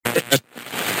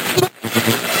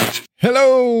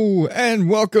Hello, and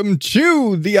welcome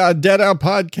to the Odd Dad Out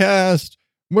podcast,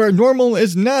 where normal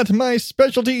is not my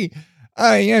specialty.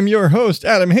 I am your host,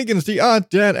 Adam Higgins, the Odd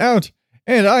Dad Out,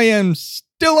 and I am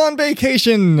still on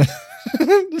vacation.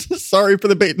 Sorry for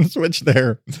the bait and switch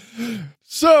there.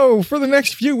 So, for the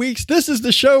next few weeks, this is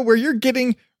the show where you're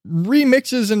getting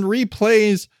remixes and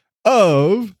replays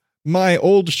of my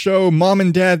old show, Mom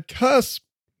and Dad Cuss,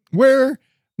 where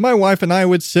my wife and I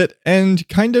would sit and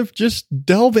kind of just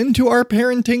delve into our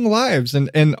parenting lives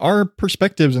and our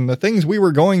perspectives and the things we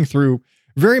were going through,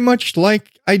 very much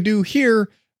like I do here,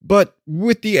 but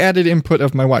with the added input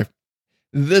of my wife.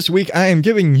 This week, I am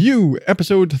giving you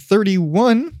episode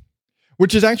 31,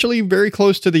 which is actually very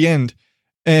close to the end.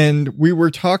 And we were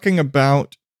talking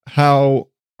about how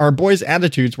our boys'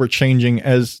 attitudes were changing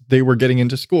as they were getting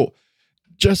into school.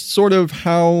 Just sort of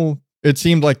how it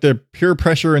seemed like the peer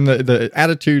pressure and the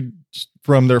attitude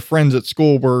from their friends at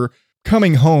school were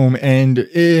coming home, and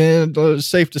it was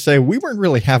safe to say we weren't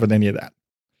really having any of that.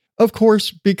 Of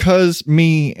course, because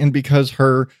me and because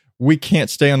her, we can't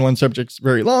stay on one subject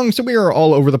very long, so we are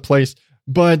all over the place,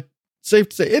 but safe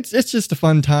to say it's just a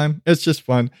fun time. It's just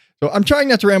fun. So I'm trying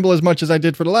not to ramble as much as I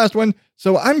did for the last one,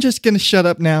 so I'm just going to shut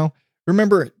up now.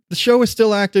 Remember, the show is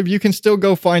still active. You can still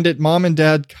go find it, Mom and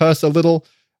Dad Cuss a Little,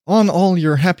 on all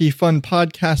your happy, fun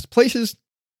podcast places.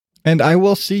 And I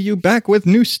will see you back with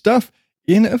new stuff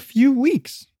in a few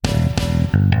weeks.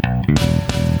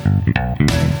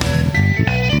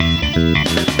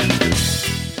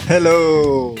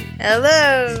 Hello.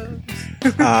 Hello.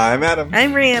 I'm Adam.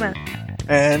 I'm Rihanna.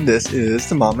 And this is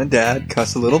the Mom and Dad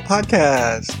Cuss a Little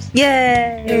podcast.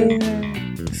 Yay.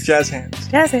 Jazz hands.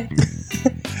 Jazz hands.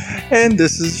 And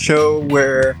this is a show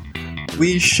where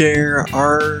we share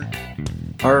our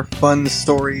fun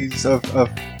stories of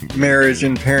marriage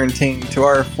and parenting to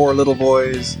our 4 little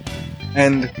boys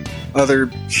and other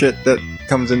shit that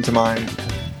comes into mind.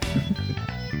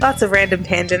 Lots of random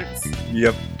tangents.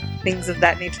 Yep. Things of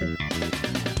that nature.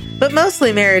 But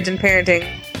mostly marriage and parenting.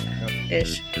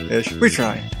 Ish. We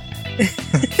try.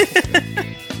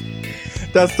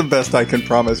 That's the best I can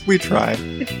promise. We try.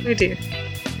 We do.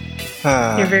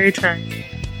 You're very trying.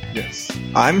 Yes.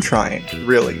 I'm trying.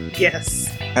 Really. Yes.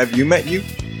 Have you met you?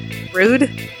 Rude.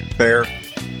 Fair.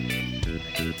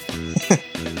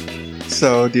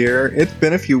 So, dear, it's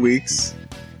been a few weeks.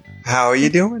 How are you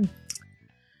doing?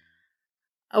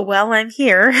 Oh, well, I'm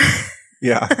here.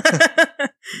 Yeah.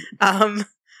 I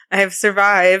have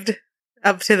survived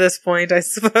up to this point, I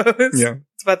suppose. Yeah.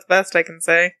 It's about the best I can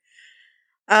say.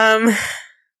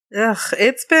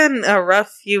 It's been a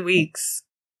rough few weeks.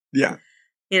 Yeah.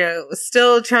 You know,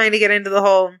 still trying to get into the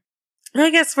whole, I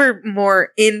guess we're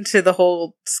more into the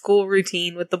whole school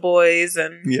routine with the boys,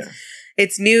 and yeah.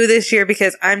 It's new this year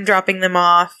because I'm dropping them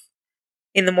off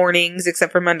in the mornings,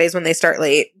 except for Mondays when they start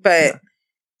late, but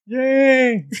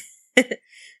Yay!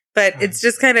 but it's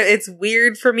just kind of, it's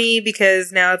weird for me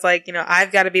because now it's like, you know,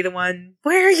 I've got to be the one,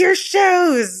 where are your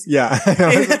shoes? Yeah.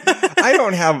 I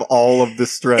don't have all of the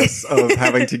stress of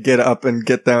having to get up and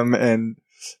get them and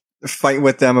fight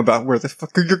with them about where the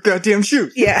fuck are your goddamn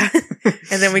shoes? Yeah.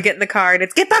 And then we get in the car and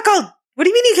it's, get buckled! What do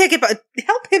you mean you can't get buckled?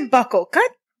 Help him buckle. God,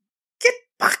 get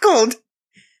buckled!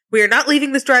 We are not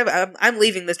leaving this driveway. I'm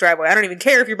leaving this driveway. I don't even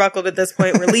care if you're buckled at this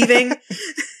point. We're leaving.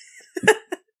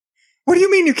 What do you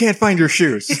mean you can't find your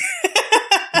shoes?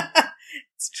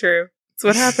 It's true. It's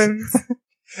what happens.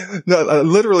 No, I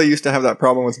literally used to have that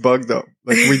problem with Bug, though.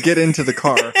 Like, we'd get into the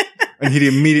car, and he'd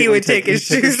immediately take his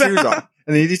shoes off.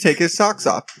 And then he'd take his socks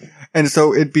off. And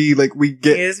so it'd be like, we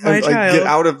get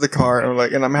out of the car,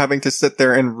 and I'm having to sit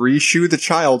there and reshoe the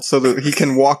child so that he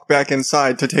can walk back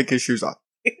inside to take his shoes off.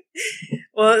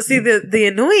 Well, see, the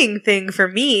annoying thing for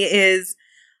me is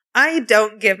I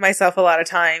don't give myself a lot of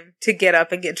time to get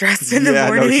up and get dressed in the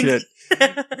morning. No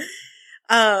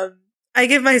shit. I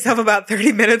give myself about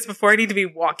 30 minutes before I need to be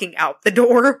walking out the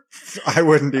door. I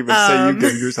wouldn't even say you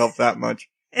give yourself that much.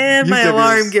 And my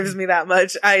alarm gives me that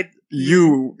much.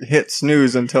 You hit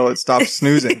snooze until it stops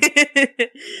snoozing.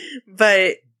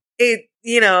 But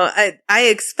I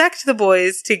expect the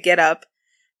boys to get up,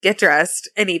 get dressed,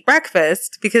 and eat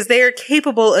breakfast because they are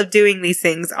capable of doing these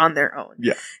things on their own.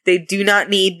 Yeah. They do not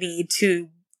need me to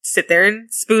sit there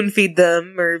and spoon feed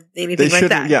them or anything like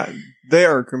that. Yeah. They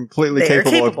are completely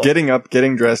capable of getting up,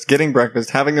 getting dressed, getting breakfast,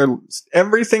 having their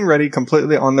everything ready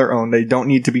completely on their own. They don't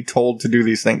need to be told to do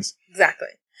these things. Exactly.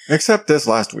 Except this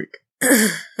last week.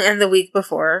 And the week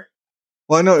before.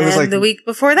 Well, I know it was like the week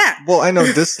before that. Well, I know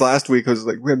this last week was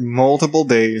like we had multiple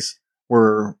days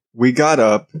where we got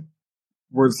up,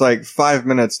 where it's like 5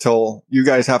 minutes till you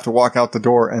guys have to walk out the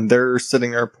door, and they're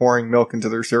sitting there pouring milk into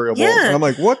their cereal bowl. Yeah. And I'm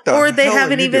like, what the or they hell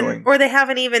haven't are you even doing? or they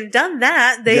haven't even done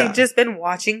that. They've Yeah. just been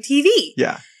watching TV.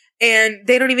 Yeah. And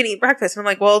they don't even eat breakfast. And I'm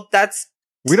like, well,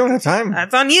 We don't have time.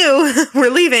 that's on you. We're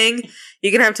leaving.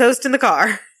 You can have toast in the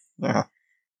car. Yeah.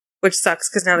 Which sucks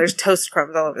because now there's toast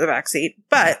crumbs all over the backseat.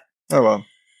 But Oh, well.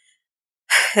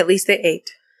 at least they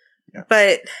ate. Yeah.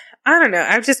 But I don't know.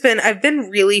 I've been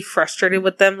really frustrated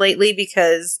with them lately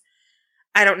because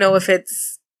I don't know if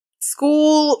it's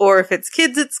school or if it's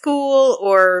kids at school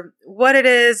or what it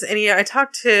is. And, I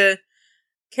talked to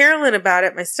Carolyn about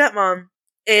it, my stepmom,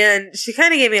 and she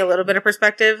kind of gave me a little bit of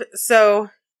perspective. So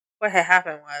what had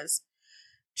happened was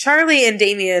Charlie and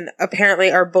Damien apparently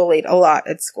are bullied a lot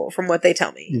at school from what they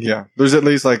tell me. Yeah. There's at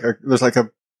least like a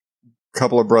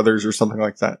couple of brothers or something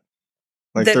like that.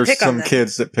 Like That there's pick on some them.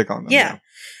 kids that pick on them. Yeah.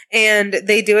 And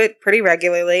they do it pretty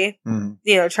regularly.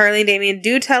 Mhm. Charlie and Damien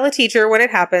do tell a teacher when it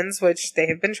happens, which they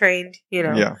have been trained,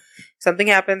 Yeah. Something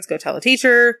happens, go tell a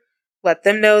teacher, let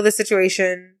them know the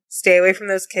situation, stay away from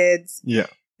those kids. Yeah.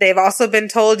 They've also been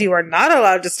told you are not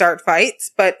allowed to start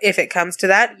fights, but if it comes to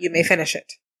that, you may finish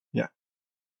it. Yeah.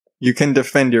 You can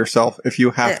defend yourself if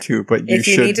you have Yeah. to, but you If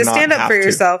you should need to not stand up have for to.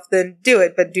 yourself, then do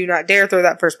it, but do not dare throw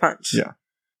that first punch. Yeah.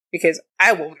 Because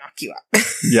I will knock you out.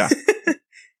 Yeah.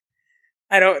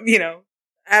 I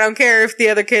don't care if the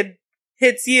other kid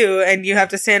hits you and you have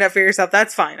to stand up for yourself.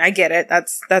 That's fine. I get it.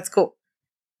 That's cool.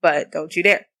 But don't you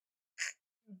dare.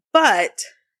 But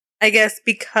I guess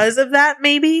because of that,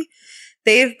 maybe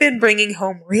they've been bringing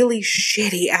home really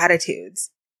shitty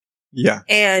attitudes. Yeah.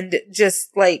 And just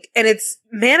and it's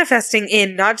manifesting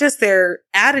in not just their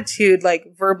attitude, like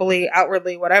verbally,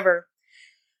 outwardly, whatever.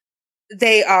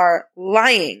 They are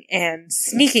lying and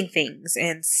sneaking things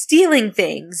and stealing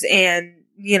things and,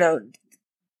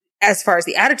 as far as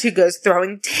the attitude goes,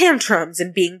 throwing tantrums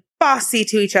and being bossy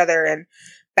to each other and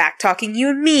back-talking you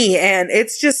and me. And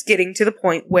it's just getting to the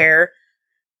point where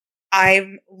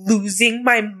I'm losing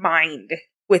my mind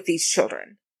with these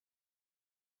children.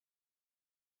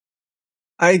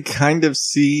 I kind of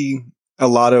see a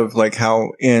lot of like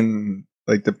how in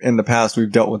the past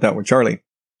we've dealt with that with Charlie,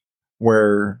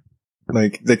 where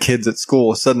like the kids at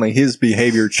school, suddenly his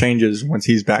behavior changes once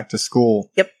he's back to school.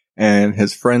 Yep. And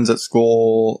his friends at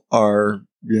school are,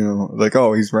 like,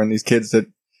 oh, he's around these kids that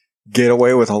get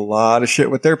away with a lot of shit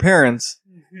with their parents.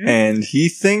 Mm-hmm. And he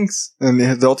thinks, and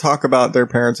they'll talk about their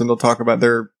parents and they'll talk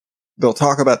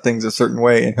about things a certain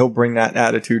way, and he'll bring that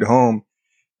attitude home.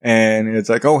 And it's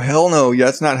like, oh, hell no,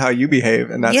 that's not how you behave.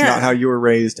 And that's not how you were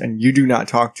raised. And you do not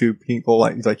talk to people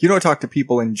like you don't talk to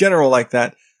people in general like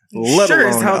that. Sure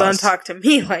as hell don't talk to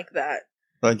me like that.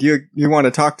 Like you want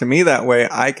to talk to me that way,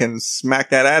 I can smack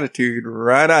that attitude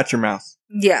right out your mouth.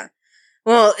 Yeah.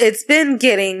 Well, it's been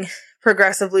getting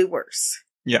progressively worse.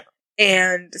 Yeah.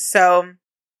 And so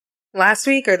last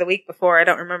week or the week before, I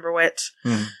don't remember which,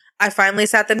 I finally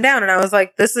sat them down and I was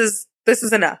like, this is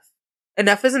enough.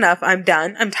 Enough is enough. I'm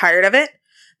done. I'm tired of it.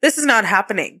 This is not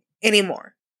happening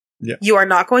anymore. Yeah. You are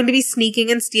not going to be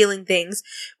sneaking and stealing things.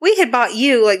 We had bought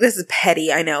you, this is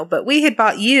petty, I know, but we had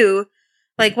bought you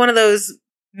one of those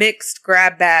mixed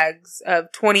grab bags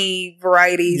of 20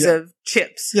 varieties of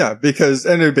chips. Yeah, because,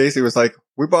 and it basically was like,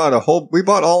 we bought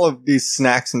all of these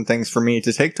snacks and things for me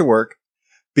to take to work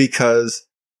because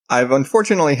I've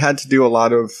unfortunately had to do a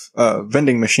lot of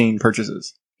vending machine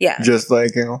purchases. Yeah. Just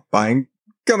buying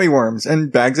gummy worms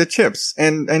and bags of chips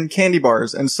and candy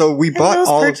bars. And so we bought those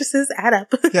all purchases add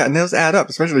up. Yeah, and those add up,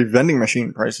 especially vending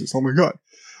machine prices. Oh my God.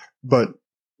 But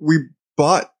we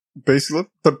bought basically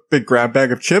the big grab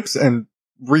bag of chips and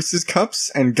Reese's cups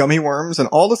and gummy worms and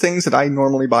all the things that I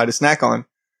normally buy to snack on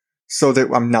so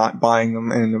that I'm not buying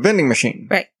them in a vending machine.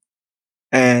 Right.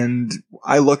 And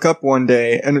I look up one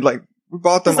day and we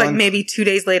bought them on maybe 2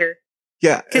 days later.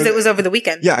 Yeah. Because it was over the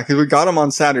weekend. Yeah, because we got them on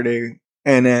Saturday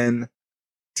and then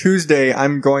Tuesday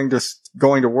I'm going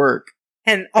to work.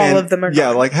 And all of them are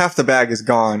gone. Yeah, half the bag is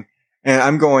gone. And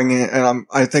I'm going in and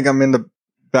I think I'm in the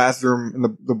bathroom, in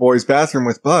the boys' bathroom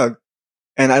with Bug.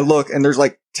 And I look and there's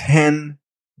 10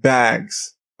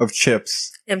 bags of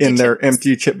chips in their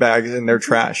empty chip bags in their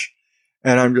trash.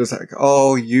 And I'm just like,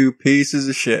 oh, you pieces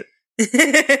of shit.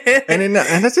 and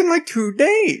that's in 2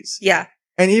 days. Yeah.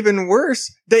 And even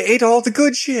worse, they ate all the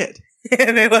good shit.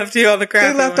 And they left you all the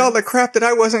crap. They left all the crap that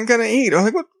I wasn't going to eat. I'm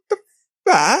like, what the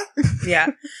Yeah.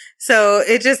 So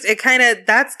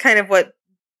that's kind of what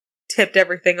tipped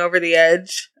everything over the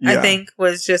edge. Yeah. I think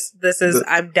was just,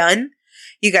 I'm done.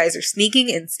 You guys are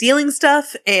sneaking and stealing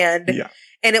stuff. And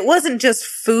it wasn't just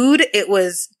food. It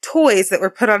was toys that were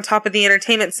put on top of the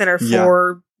entertainment center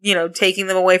for taking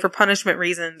them away for punishment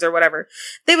reasons or whatever,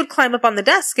 they would climb up on the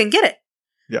desk and get it.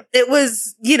 Yeah. It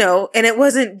was, and it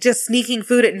wasn't just sneaking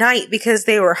food at night because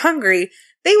they were hungry.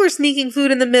 They were sneaking food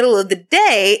in the middle of the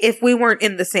day if we weren't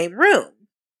in the same room.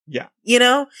 Yeah.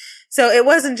 So it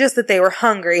wasn't just that they were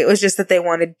hungry. It was just that they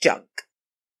wanted junk.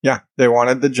 Yeah, they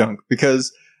wanted the junk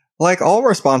because, like all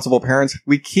responsible parents,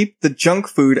 we keep the junk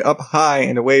food up high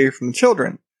and away from the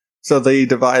children. So they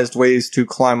devised ways to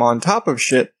climb on top of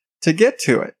shit to get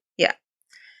to it. Yeah.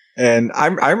 And I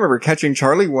remember catching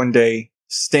Charlie one day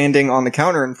standing on the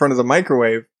counter in front of the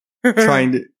microwave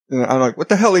trying to, and I'm like, what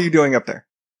the hell are you doing up there?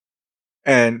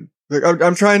 And like,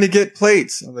 I'm trying to get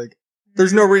plates. I'm like,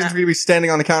 there's no reason for you to be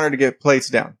standing on the counter to get plates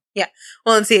down. Yeah.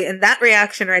 Well, and see, in that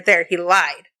reaction right there, he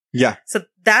lied. Yeah. So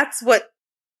that's what,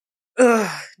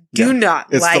 do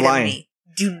not lie to me.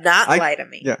 Do not lie to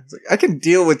me. Yeah. It's like, I can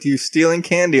deal with you stealing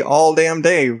candy all damn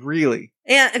day, really.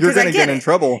 Yeah, you're going to get in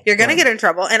trouble. You're going to get in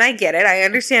trouble, and I get it. I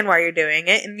understand why you're doing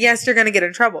it, and yes, you're going to get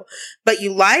in trouble. But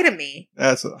you lie to me.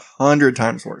 That's 100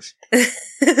 times worse.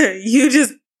 You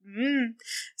just...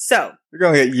 So. You're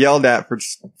going to get yelled at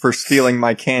for stealing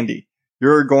my candy.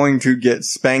 You're going to get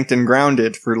spanked and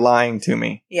grounded for lying to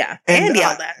me. Yeah, and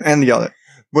yelled at. And yelled at.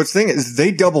 What's the thing is,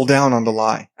 they double down on the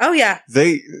lie. Oh, yeah.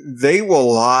 They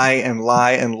will lie and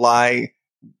lie and lie.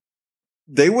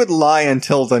 They would lie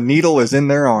until the needle is in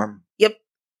their arm. Yep.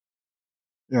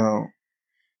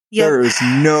 There is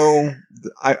no...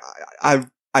 I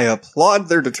applaud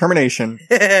their determination.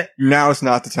 Now's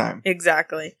not the time.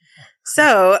 Exactly.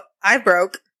 So, I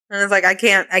broke. And I was like, I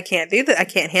can't do that. I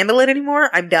can't handle it anymore.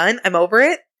 I'm done. I'm over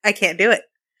it. I can't do it.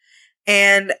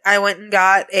 And I went and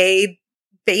got a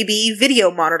baby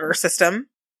video monitor system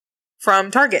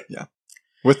from Target. Yeah.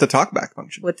 With the talkback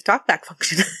function.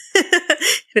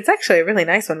 It's actually a really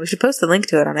nice one. We should post a link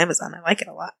to it on Amazon. I like it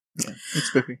a lot. Yeah, it's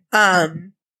spiffy.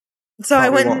 So I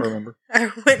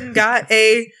went and got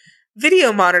a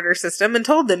video monitor system and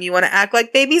told them, you want to act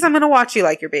like babies? I'm going to watch you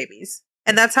like your babies.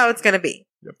 And that's how it's going to be.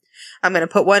 Yep. I'm going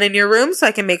to put one in your room so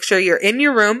I can make sure you're in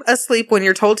your room asleep when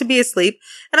you're told to be asleep.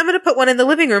 And I'm going to put one in the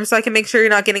living room so I can make sure you're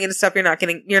not getting into stuff you're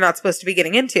not supposed to be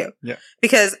getting into. Yeah.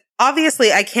 Because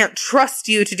obviously I can't trust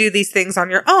you to do these things on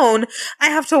your own. I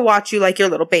have to watch you like your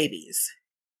little babies.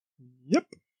 Yep.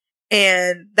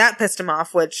 And that pissed him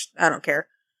off, which I don't care.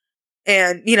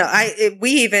 And,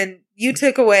 you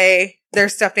took away their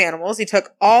stuffed animals. You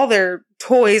took all their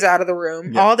toys out of the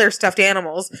room, all their stuffed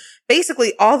animals.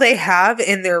 Basically, all they have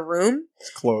in their room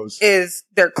is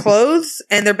their clothes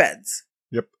and their beds.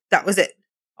 Yep. That was it.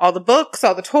 All the books,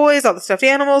 all the toys, all the stuffed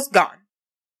animals, gone.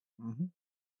 Mm-hmm.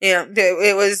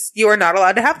 It was, you are not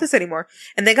allowed to have this anymore.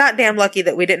 And they got damn lucky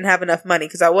that we didn't have enough money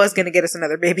because I was going to get us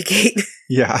another baby gate.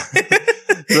 Yeah.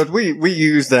 But we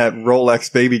use that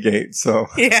Rolex baby gate, so.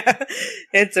 Yeah.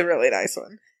 It's a really nice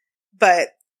one. But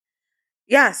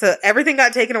yeah, so everything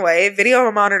got taken away.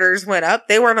 Video monitors went up.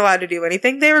 They weren't allowed to do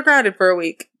anything. They were grounded for a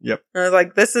week. Yep. And I was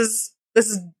like, this is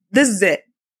it.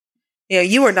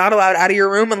 You are not allowed out of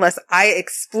your room unless I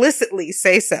explicitly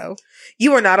say so.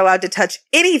 You are not allowed to touch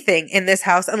anything in this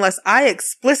house unless I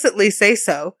explicitly say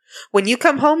so. When you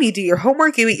come home, you do your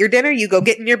homework, you eat your dinner, you go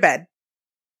get in your bed.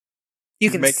 You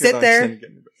can sit there.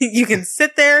 You can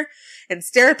sit there and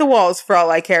stare at the walls for all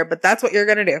I care, but that's what you're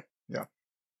going to do. Yeah.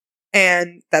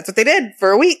 And that's what they did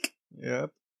for a week.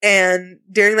 Yep. And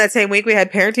during that same week, we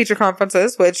had parent-teacher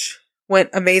conferences, which went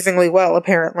amazingly well,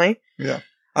 apparently. Yeah.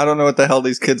 I don't know what the hell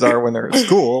these kids are when they're at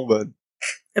school, but...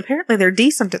 Apparently they're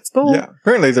decent at school. Yeah.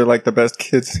 Apparently they're like the best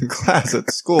kids in class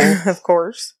at school. Of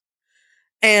course.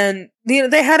 And,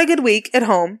 they had a good week at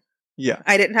home. Yeah.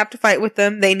 I didn't have to fight with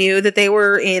them. They knew that they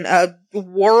were in a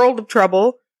world of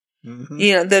trouble.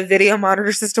 Mm-hmm. The video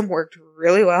monitor system worked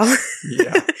really well.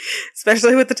 Yeah.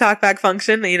 Especially with the talkback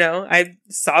function. I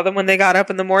saw them when they got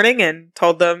up in the morning and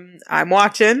told them, I'm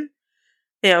watching.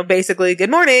 Basically,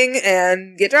 good morning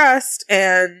and get dressed.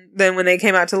 And then when they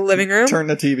came out to the living room, turn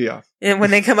the TV off. And when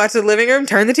they come out to the living room,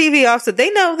 turn the TV off so they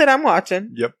know that I'm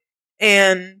watching. Yep.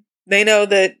 And they know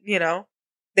that,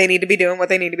 they need to be doing what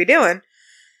they need to be doing.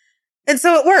 And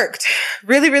so it worked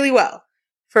really, really well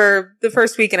for the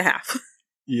first week and a half.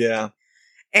 Yeah.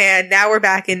 And now we're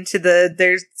back into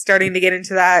they're starting to get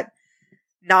into that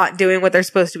not doing what they're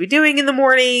supposed to be doing in the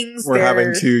mornings. We're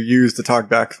having to use the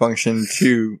talkback function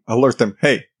to alert them,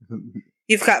 hey.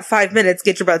 You've got 5 minutes,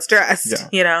 get your butts dressed,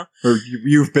 Or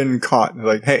you've been caught.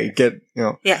 Like, hey,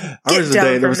 Yeah. I was a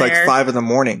day, there was like 5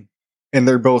 a.m. and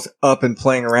they're both up and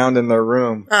playing around in their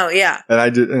room. Oh, yeah.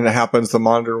 And and it happens, the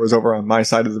monitor was over on my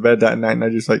side of the bed that night, and I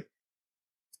just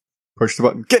push the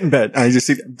button, get in bed. And I just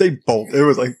see they bolt.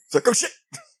 It's like, oh shit.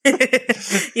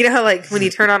 You know how like when you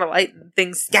turn on a light and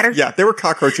things scatter? Yeah, there were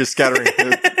cockroaches scattering.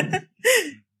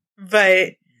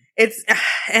 But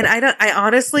and I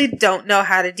honestly don't know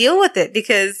how to deal with it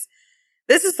because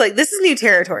this is new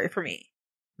territory for me.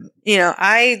 You know,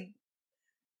 I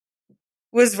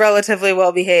was relatively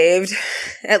well behaved,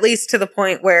 at least to the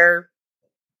point where,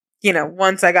 you know,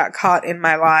 once I got caught in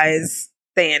my lies,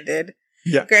 they ended.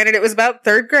 Yeah. Granted, it was about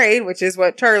third grade, which is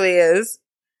what Charlie is,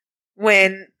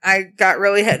 when I got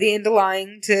really heavy into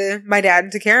lying to my dad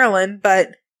and to Carolyn,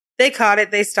 but they caught it.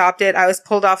 They stopped it. I was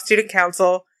pulled off student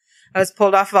council. I was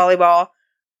pulled off volleyball.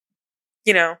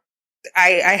 You know,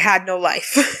 I had no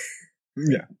life.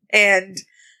 Yeah. And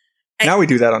now we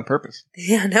do that on purpose.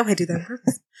 Yeah, now I do that on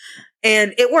purpose.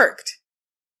 And it worked.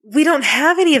 We don't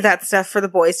have any of that stuff for the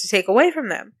boys to take away from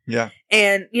them. Yeah.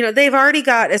 And, you know, they've already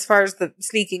got, as far as the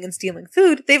sneaking and stealing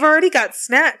food, they've already got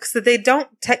snacks that they don't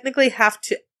technically have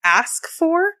to ask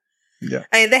for. Yeah.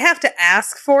 I mean, they have to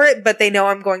ask for it, but they know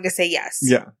I'm going to say yes.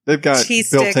 Yeah. They've got cheese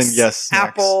built-in sticks, yes snacks.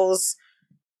 apples,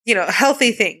 you know,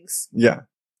 healthy things. Yeah.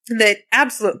 That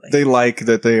absolutely. They like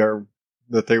that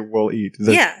they will eat.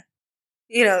 Yeah.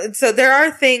 You know, so there are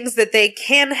things that they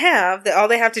can have that all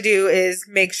they have to do is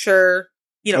make sure,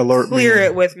 you know, clear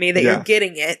it with me that you're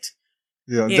getting it.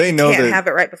 Yeah, you they know can't that, have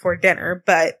it right before dinner,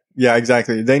 but yeah,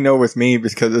 exactly. They know with me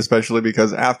especially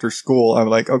because after school, I'm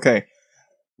like, okay,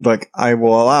 like I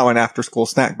will allow an after school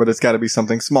snack, but it's got to be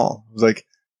something small. It's like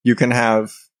you can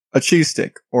have a cheese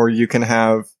stick, or you can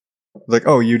have like,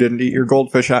 oh, you didn't eat your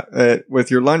goldfish with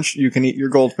your lunch, you can eat your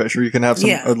goldfish, or you can have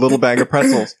a little bag of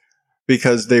pretzels.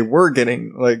 Because they were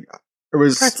getting, like, it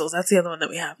was... Pretzels, that's the other one that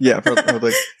we have. Yeah. Like,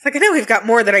 it's like, I know we've got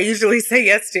more that I usually say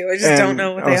yes to. I just don't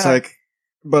know what they are. I was like,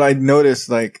 but I noticed,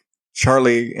 like,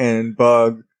 Charlie and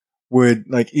Bug would,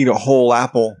 like, eat a whole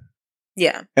apple.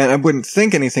 Yeah. And I wouldn't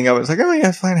think anything of it. It's like, oh,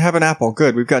 yeah, fine, have an apple.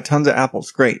 Good. We've got tons of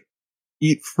apples. Great.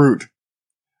 Eat fruit.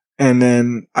 And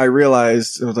then I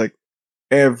realized, it was like,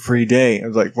 every day, it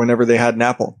was like, whenever they had an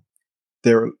apple,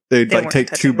 they'd like,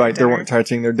 take 2 bites. They weren't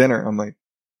touching their dinner. I'm like,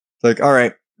 all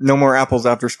right, no more apples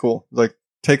after school. Like,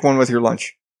 take one with your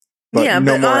lunch. But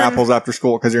no more apples after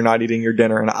school because you're not eating your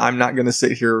dinner. And I'm not going to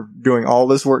sit here doing all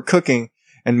this work cooking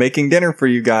and making dinner for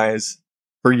you guys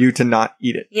for you to not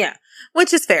eat it. Yeah,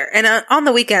 which is fair. And on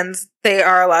the weekends, they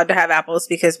are allowed to have apples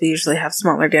because we usually have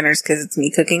smaller dinners because it's me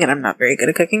cooking and I'm not very good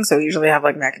at cooking. So we usually have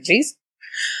like mac and cheese.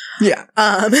 Yeah.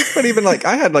 But even like,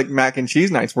 I had like mac and cheese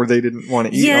nights where they didn't want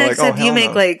to eat. Yeah, like, except you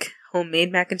make like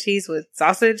homemade mac and cheese with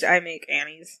sausage. I make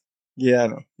Annie's. Yeah, I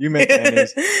know. You make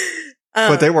Annie's.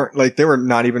 But they were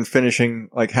not even finishing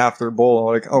like half their bowl.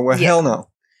 Like, oh, well, hell no.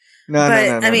 No.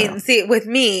 I mean, see, with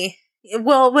me,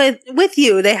 well, with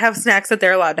you, they have snacks that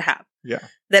they're allowed to have. Yeah.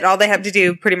 That all they have to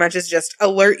do pretty much is just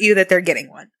alert you that they're getting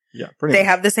one. Yeah, They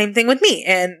have the same thing with me,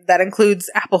 and that includes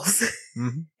apples,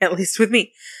 at least with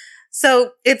me.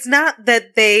 So it's not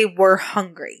that they were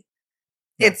hungry.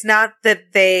 No. It's not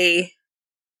that they,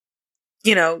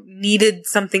 you know, needed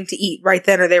something to eat right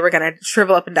then or they were going to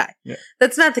shrivel up and die. Yeah.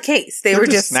 That's not the case. They were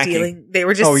just stealing. They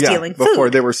were just stealing food. Before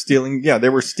they were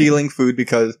stealing food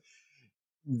because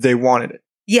they wanted it.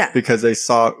 Yeah. Because they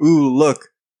saw, ooh, look,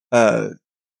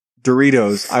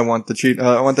 Doritos. I want the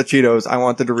Cheetos. I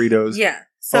want the Doritos. Yeah.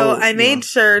 So I made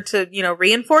sure to, you know,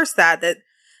 reinforce that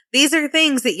these are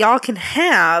things that y'all can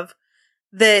have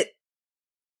that,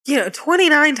 you know,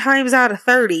 29 times out of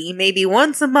 30, maybe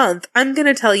once a month, I'm going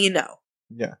to tell you no.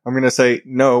 Yeah. I'm going to say,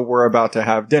 no, we're about to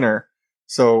have dinner.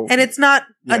 So. And it's not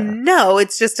a no,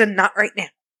 it's just a not right now.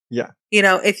 Yeah. You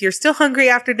know, if you're still hungry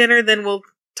after dinner, then we'll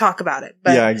talk about it.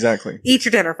 But yeah, exactly. Eat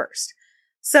your dinner first.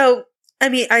 So, I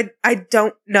mean, I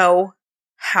don't know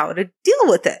how to deal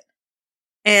with it.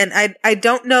 And I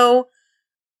don't know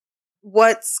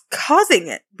what's causing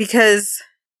it because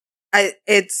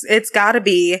it's gotta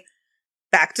be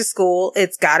back to school.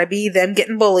 It's gotta be them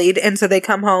getting bullied. And so they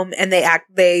come home and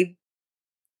they,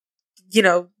 you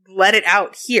know, let it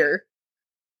out here.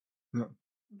 No.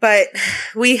 But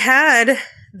we had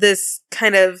this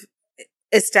kind of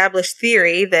established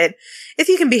theory that if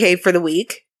you can behave for the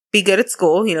week, be good at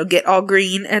school, you know, get all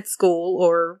green at school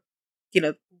or, you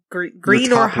know,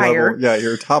 green or higher.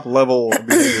 Your top level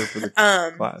behavior for the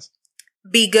class.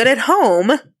 Be good at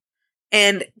home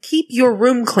and keep your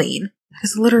room clean. That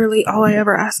is literally all I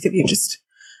ever ask of you.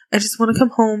 I just want to come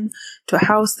home to a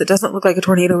house that doesn't look like a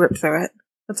tornado ripped through it.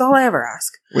 That's all I ever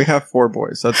ask. We have 4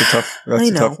 boys. That's a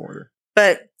tough order.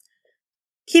 But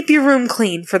keep your room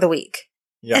clean for the week.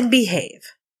 Yeah. And behave.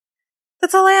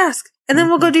 That's all I ask. And then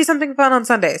we'll go do something fun on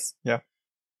Sundays. Yeah.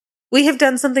 We have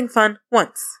done something fun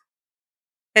once.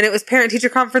 And it was parent-teacher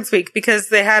conference week because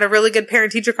they had a really good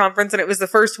parent-teacher conference and it was the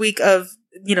first week of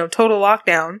total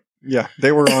lockdown. Yeah,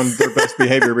 they were on their best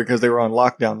behavior because they were on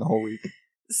lockdown the whole week.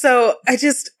 So I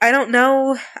don't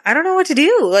know. I don't know what to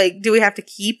do. Like, do we have to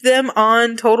keep them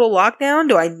on total lockdown?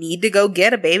 Do I need to go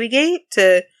get a baby gate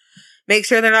to make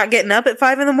sure they're not getting up at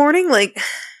 5 a.m? Like,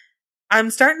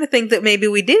 I'm starting to think that maybe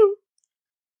we do.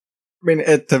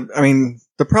 The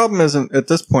problem isn't at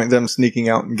this point them sneaking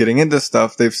out and getting into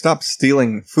stuff. They've stopped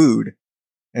stealing food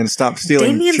and stopped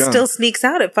stealing Damien junk. still sneaks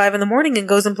out at 5 a.m. and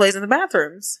goes and plays in the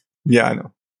bathrooms. Yeah, I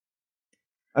know.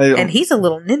 And he's a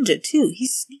little ninja too.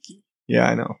 He's sneaky. Yeah,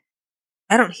 I know.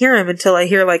 I don't hear him until I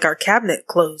hear like our cabinet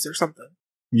close or something.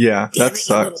 Yeah, Damn that it, sucks.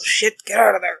 you little shit, get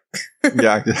out of there.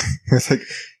 Yeah, it's like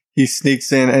he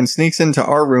sneaks into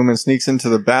our room and sneaks into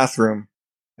the bathroom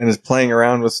and is playing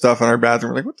around with stuff in our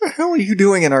bathroom. We're like, what the hell are you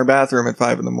doing in our bathroom at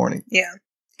 5 a.m? Yeah.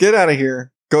 Get out of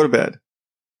here. Go to bed.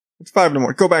 It's 5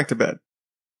 a.m. Go back to bed.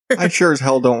 I sure as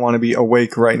hell don't want to be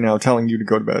awake right now telling you to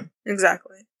go to bed.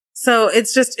 Exactly. So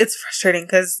it's frustrating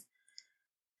because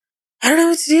I don't know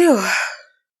what to do.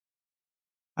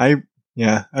 I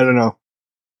don't know.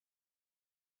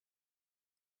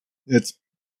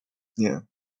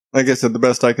 Like I said, the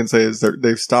best I can say is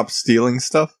they've stopped stealing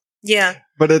stuff. Yeah.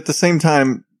 But at the same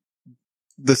time,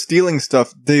 the stealing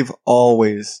stuff, they've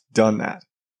always done that.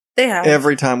 They have.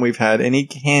 Every time we've had any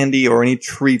candy or any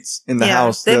treats in the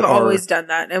house, they've always done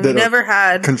that. And we never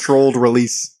had controlled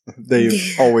release.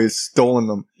 They've always stolen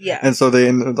them. Yeah. And so they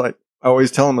ended I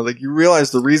always tell them, like, you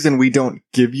realize the reason we don't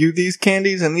give you these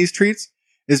candies and these treats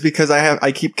is because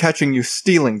I keep catching you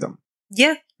stealing them.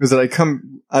 Yeah. Is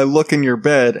that I look in your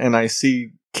bed and I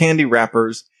see candy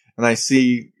wrappers and I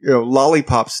see,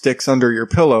 lollipop sticks under your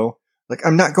pillow. Like,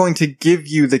 I'm not going to give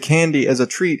you the candy as a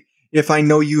treat if I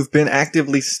know you've been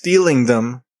actively stealing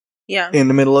them in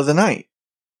the middle of the night.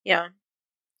 Yeah.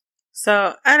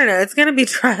 So, I don't know. It's going to be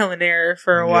trial and error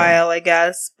for a while, I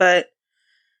guess. But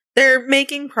they're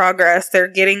making progress. They're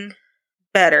getting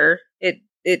better.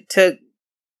 It took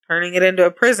turning it into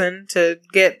a prison to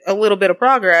get a little bit of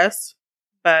progress.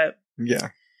 But yeah,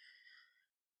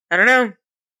 I don't know.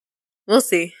 We'll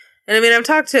see. And I've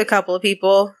talked to a couple of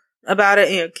people about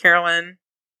it. Carolyn,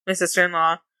 my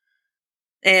sister-in-law.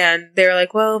 And they're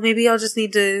like, well, maybe I'll just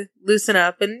need to loosen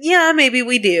up. And yeah, maybe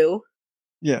we do.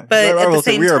 Yeah. But at the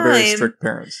same time, we are very strict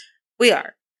parents. We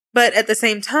are. But at the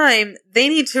same time, they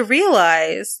need to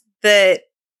realize that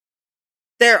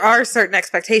there are certain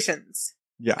expectations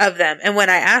of them. And when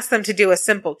I ask them to do a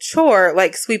simple chore,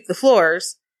 like sweep the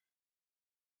floors,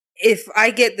 if I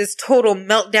get this total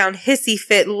meltdown hissy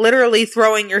fit, literally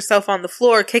throwing yourself on the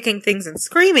floor, kicking things and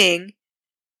screaming,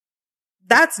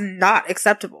 that's not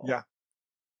acceptable. Yeah.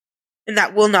 And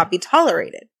that will not be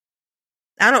tolerated.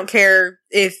 I don't care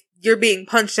if you're being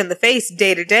punched in the face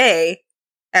day to day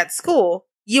at school.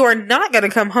 You are not going to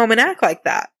come home and act like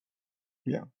that.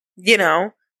 Yeah.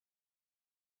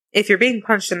 If you're being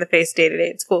punched in the face day to day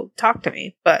at school, talk to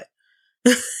me. But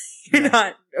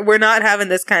we're not having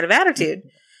this kind of attitude.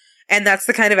 And that's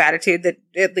the kind of attitude that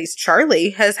at least Charlie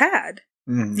has had.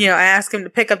 Mm. I ask him to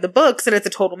pick up the books and it's a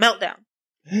total meltdown.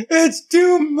 It's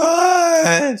too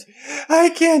much.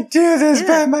 I can't do this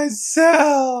by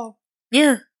myself.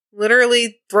 Yeah.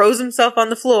 Literally throws himself on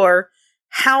the floor,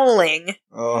 howling.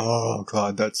 Oh,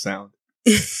 God, that sound.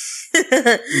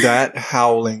 That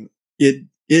howling.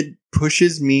 It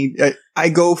pushes me. I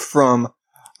go from,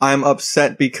 I'm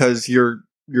upset because your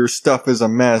stuff is a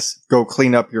mess, go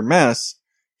clean up your mess,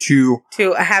 to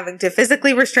having to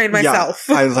physically restrain myself.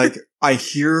 Yeah, I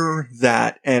hear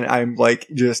that and I'm like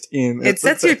just in. It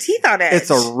sets your teeth on edge.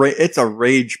 It's a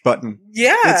rage button.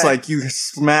 Yeah. It's like you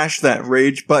smash that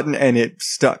rage button and it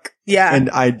stuck. Yeah. And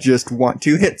I just want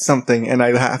to hit something and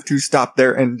I have to stop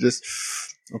there and just,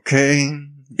 okay,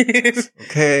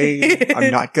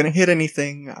 I'm not going to hit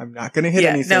anything. I'm not going to hit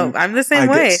anything. No, I'm the same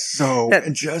way.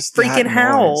 Just freaking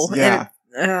howl. Yeah.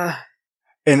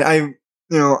 And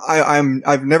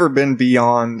I've never been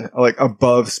beyond, like,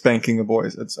 above spanking the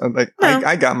boys. It's like, no.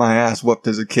 I got my ass whooped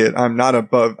as a kid. I'm not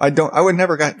above. I would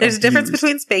never get There's a difference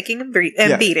between spanking and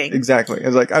beating. Exactly.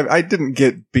 It's like, I didn't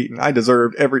get beaten. I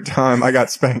deserved every time I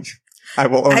got spanked. I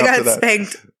will own up to that. I got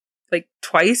spanked, like,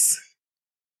 twice.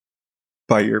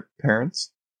 By your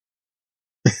parents?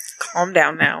 Calm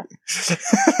down now.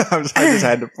 I just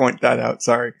had to point that out.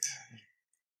 Sorry.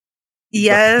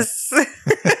 Yes.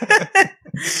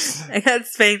 I got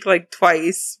spanked like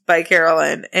twice by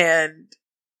Carolyn, and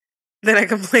then I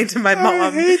complained to my mom.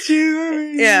 I hate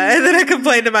you. Yeah, and then I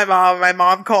complained to my mom. My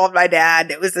mom called my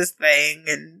dad. It was this thing,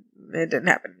 and it didn't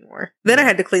happen anymore. Then I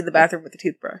had to clean the bathroom with a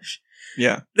toothbrush.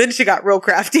 Yeah. Then she got real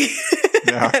crafty.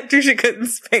 Yeah. After she couldn't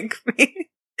spank me.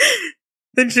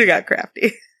 Then she got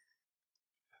crafty.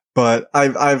 But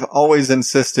I've always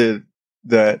insisted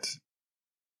that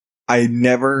I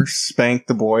never spank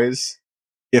the boys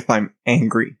if I'm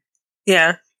angry.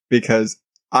 Yeah. Because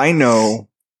I know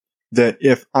that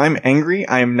if I'm angry,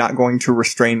 I am not going to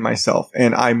restrain myself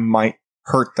and I might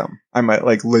hurt them. I might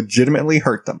like legitimately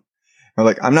hurt them. I'm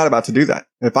like, I'm not about to do that.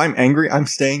 If I'm angry, I'm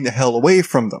staying the hell away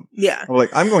from them. Yeah. I'm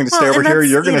like, I'm going to stay over here.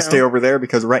 You're going to stay over there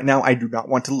because right now I do not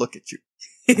want to look at you.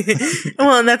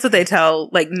 Well, and that's what they tell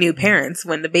like new parents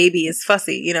when the baby is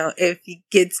fussy. You know, if it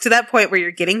gets to that point where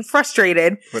you're getting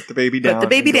frustrated, put the baby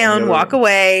down, walk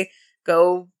away,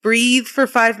 go breathe for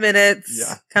 5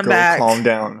 minutes, come back, calm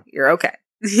down. You're okay.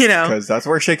 You know, because that's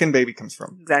where shaken baby comes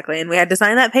from. Exactly. And we had to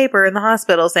sign that paper in the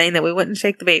hospital saying that we wouldn't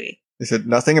shake the baby. They said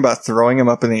nothing about throwing him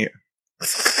up in the air.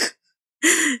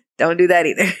 Don't do that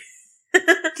either.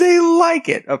 They like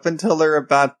it up until they're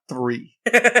about 3.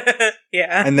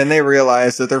 Yeah. And then they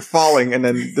realize that they're falling and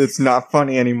then it's not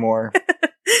funny anymore.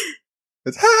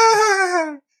 It's ha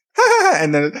ha ha,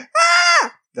 and then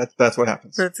that's what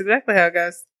happens. That's exactly how it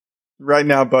goes. Right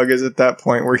now, Bug is at that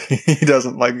point where he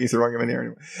doesn't like me throwing him in the air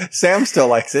anymore. Sam still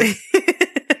likes it.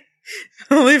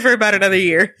 Only for about another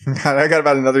year. I got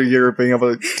about another year of being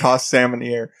able to toss Sam in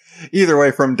the air. Either way,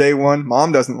 from day one,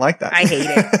 Mom doesn't like that. I hate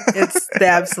it. It's the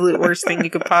absolute worst thing you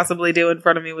could possibly do in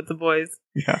front of me with the boys.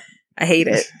 Yeah. I hate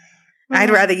it. I'd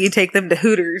rather you take them to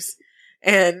Hooters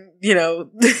and, you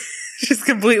know, just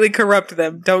completely corrupt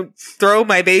them. Don't throw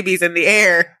my babies in the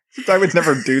air. I would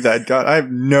never do that. God, I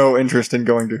have no interest in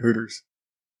going to Hooters.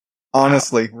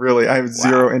 Honestly, really, I have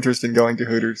zero interest in going to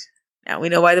Hooters. Now we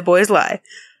know why the boys lie.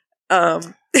 Why?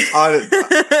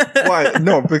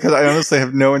 No, because I honestly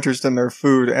have no interest in their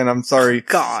food, and I'm sorry.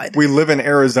 God. We live in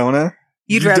Arizona.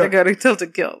 You'd rather go to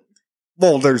Tilted Kilt.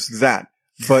 Well, there's that.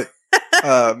 But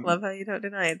love how you don't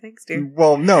deny it. Thanks, dude.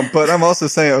 Well, no, but I'm also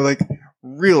saying, like,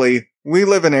 really, we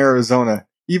live in Arizona.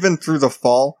 Even through the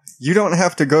fall, you don't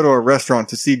have to go to a restaurant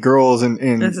to see girls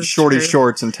in shorty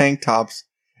shorts and tank tops.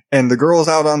 And the girls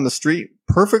out on the street,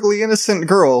 perfectly innocent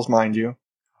girls, mind you,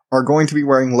 are going to be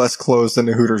wearing less clothes than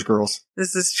the Hooters girls.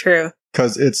 This is true.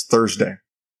 Because it's Thursday.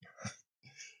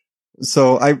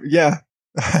 So, I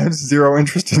have zero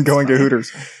interest in going to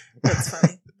Hooters. That's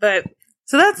funny. But,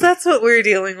 so that's what we're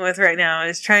dealing with right now,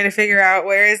 is trying to figure out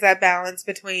where is that balance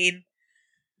between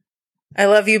I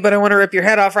love you, but I want to rip your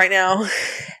head off right now.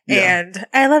 Yeah. And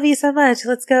I love you so much.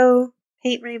 Let's go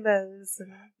paint rainbows.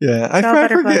 Yeah, I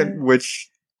forget which.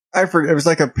 I forget. It was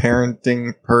like a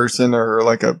parenting person or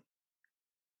like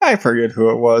I forget who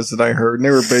it was that I heard. And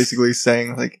they were basically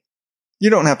saying, like, you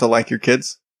don't have to like your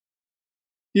kids.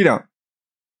 You don't.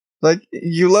 Like,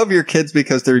 you love your kids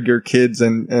because they're your kids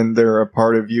and they're a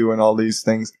part of you and all these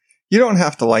things. You don't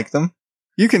have to like them.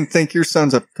 You can think your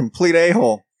son's a complete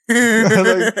a-hole.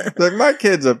 like, my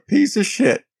kid's a piece of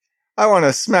shit. I want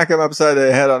to smack him upside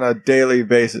the head on a daily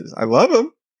basis. I love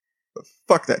him, but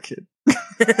fuck that kid.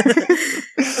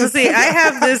 Well, see, I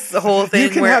have this whole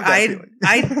thing where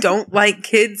I don't like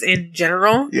kids in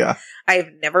general. Yeah. I've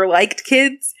never liked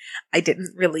kids. I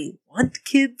didn't really want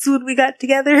kids when we got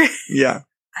together. Yeah.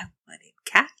 I wanted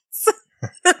cats.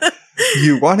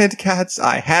 You wanted cats.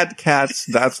 I had cats.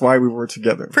 That's why we were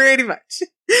together. Pretty much.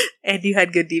 And you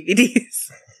had good DVDs.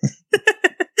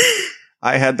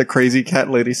 I had the Crazy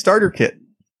Cat Lady starter kit.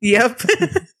 Yep.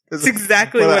 That's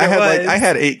exactly what it was. I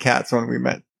had 8 cats when we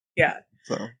met. Yeah.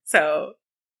 So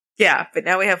yeah, but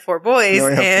now we have 4 boys. Now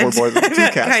we have 4 boys and 2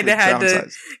 cats. Kind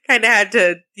of had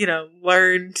to, you know,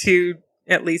 learn to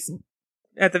at least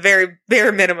at the very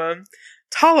bare minimum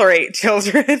tolerate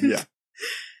children. Yeah.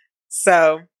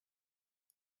 So,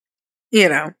 you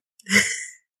know,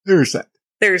 there's that.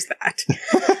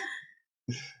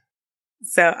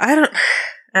 So I don't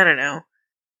know.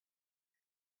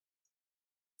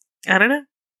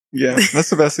 Yeah, that's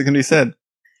the best that can be said.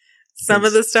 Some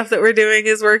of the stuff that we're doing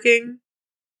is working.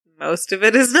 Most of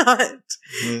it is not.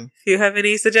 Mm. If you have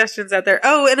any suggestions out there.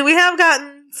 Oh, and we have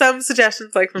gotten some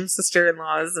suggestions like from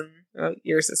sister-in-laws and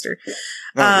your sister.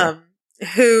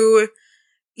 Who,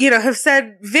 you know, have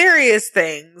said various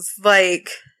things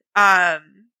like add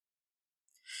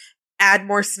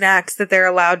more snacks that they're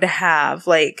allowed to have,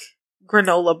 like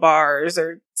granola bars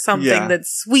or something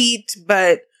that's sweet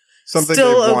but something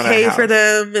still okay for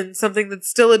them, and something that's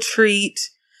still a treat.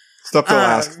 Stuff they'll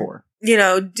ask for. You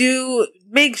know,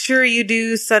 make sure you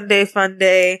do Sunday Fun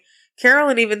Day.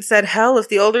 Carolyn even said, hell, if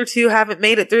the older 2 haven't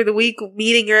made it through the week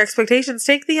meeting your expectations,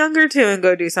 take the younger 2 and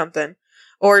go do something.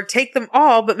 Or take them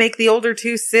all, but make the older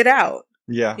 2 sit out.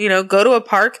 Yeah. You know, go to a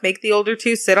park, make the older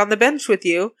 2 sit on the bench with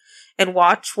you, and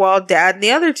watch while dad and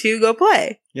the other 2 go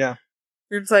play. Yeah.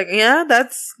 And it's like, yeah,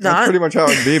 that's not. That's pretty much how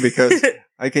it would be, because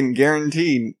I can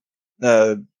guarantee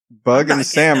Bug I'm and not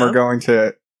Sam getting are up. going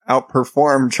to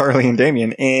outperform Charlie and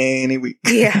Damien any week.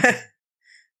 Yeah.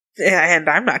 And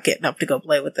I'm not getting up to go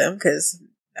play with them because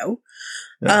no.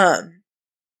 Yeah.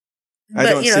 I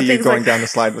don't see you things going like down the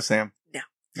slide with Sam.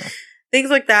 things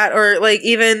like that, or like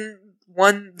even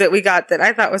one that we got that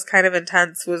I thought was kind of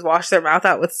intense was wash their mouth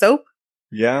out with soap.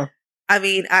 Yeah. I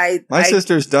mean, My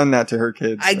sister's done that to her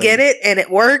kids. I get it, and it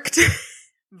worked,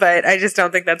 but I just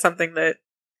don't think that's something that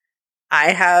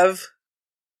I have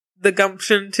the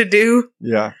gumption to do.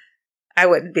 Yeah. I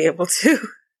wouldn't be able to.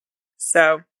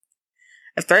 So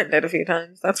I've threatened it a few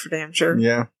times. That's for damn sure.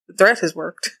 Yeah. The threat has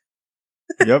worked.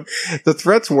 Yep. The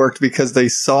threats worked because they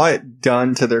saw it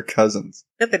done to their cousins.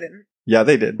 No, they didn't. Yeah,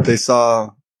 they did. They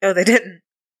saw No, they didn't.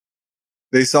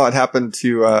 it happen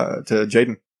to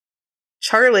Jaden.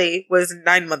 Charlie was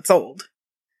 9 months old.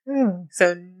 Yeah.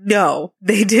 So no,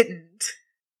 they didn't.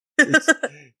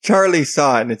 Charlie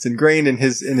saw it, and it's ingrained in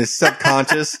his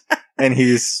subconscious, and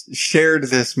he's shared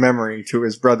this memory to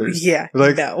his brothers. Yeah.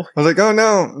 Like, no. I was like, oh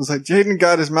no. I was like, Jaden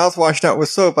got his mouth washed out with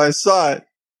soap. I saw it.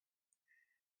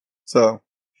 So,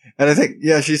 and I think,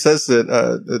 yeah, she says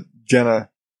that Jenna,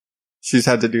 she's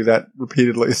had to do that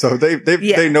repeatedly. So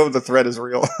they know the threat is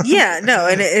real. Yeah, no,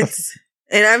 and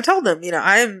and I've told them,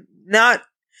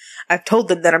 I've told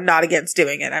them that I'm not against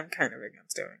doing it. I'm kind of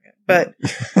against doing it, but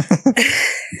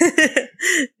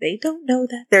they don't know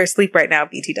that. They're asleep right now,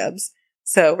 BT dubs.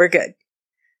 So we're good.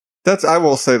 I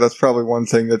will say that's probably one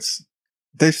thing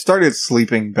they've started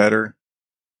sleeping better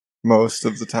most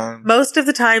of the time. Most of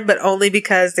the time, but only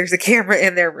because there's a camera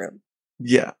in their room.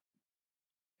 Yeah.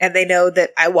 And they know that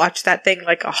I watch that thing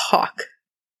like a hawk.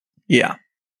 Yeah.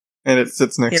 And it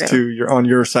sits next to on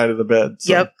your side of the bed.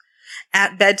 So. Yep.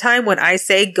 At bedtime, when I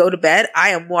say go to bed, I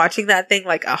am watching that thing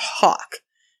like a hawk.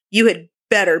 You had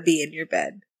better be in your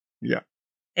bed. Yeah.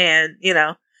 And,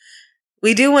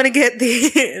 we do want to get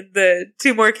the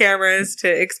 2 more cameras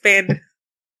to expand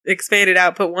it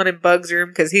out, put one in Bug's room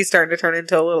because he's starting to turn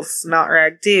into a little snot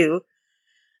rag too,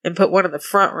 and put one in the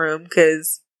front room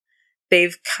because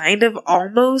they've kind of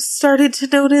almost started to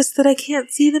notice that I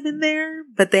can't see them in there,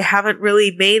 but they haven't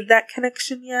really made that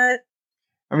connection yet.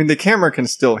 I mean, the camera can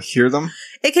still hear them.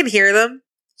 It can hear them,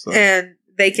 So. and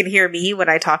they can hear me when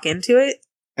I talk into it.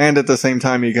 And at the same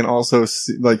time, you can also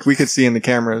see, like, we could see in the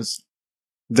cameras,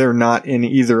 they're not in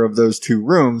either of those 2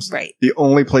 rooms. Right. The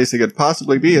only place they could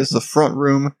possibly be is the front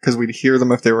room, because we'd hear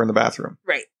them if they were in the bathroom.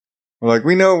 Right. We're like,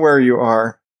 we know where you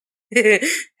are. I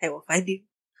will find you.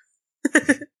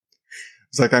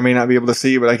 It's like, I may not be able to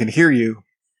see you, but I can hear you.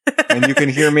 And you can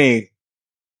hear me.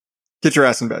 Get your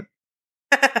ass in bed.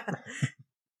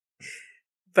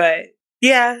 But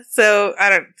yeah, so I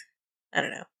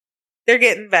don't know. They're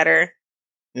getting better.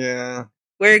 Yeah.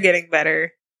 We're getting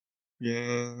better.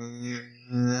 Yeah.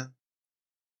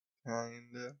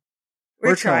 Kinda.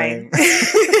 We're trying.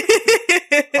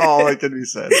 All that can be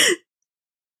said.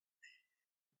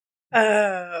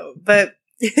 But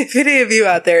if any of you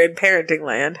out there in parenting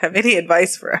land have any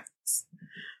advice for us,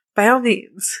 by all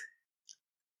means.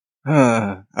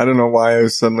 I don't know why I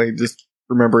was suddenly just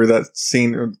remember that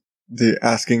scene of the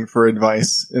asking for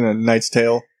advice in A Knight's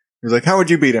Tale. He was like, how would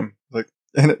you beat him? Like,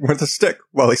 and it with a stick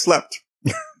while he slept.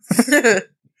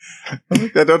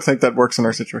 I don't think that works in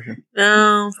our situation.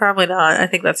 No, probably not. I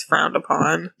think that's frowned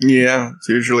upon. Yeah, it's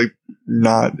usually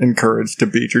not encouraged to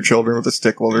beat your children with a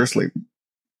stick while they're asleep.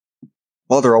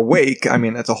 While they're awake, I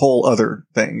mean, that's a whole other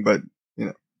thing, but,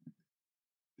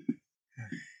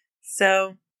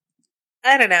 So,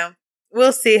 I don't know.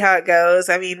 We'll see how it goes.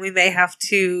 I mean, we may have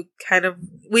to kind of...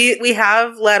 We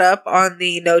have let up on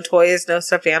the no toys, no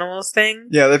stuffed animals thing.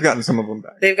 Yeah, they've gotten some of them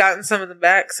back. They've gotten some of them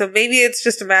back. So maybe it's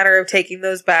just a matter of taking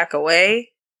those back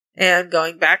away and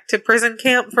going back to prison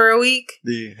camp for a week.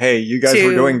 Hey, you guys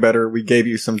were doing better. We gave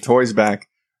you some toys back.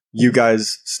 You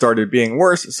guys started being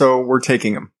worse, so we're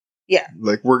taking them. Yeah.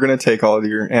 Like, we're going to take all of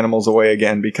your animals away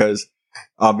again because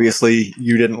obviously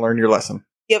you didn't learn your lesson.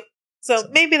 Yep. So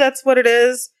maybe that's what it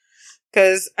is.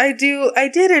 Because I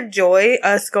did enjoy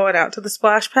us going out to the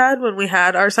splash pad when we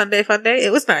had our Sunday fun day.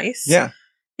 It was nice. Yeah.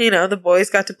 The boys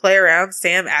got to play around.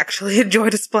 Sam actually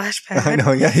enjoyed a splash pad. I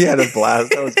know. Yeah, he had a blast.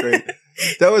 That was great.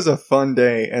 That was a fun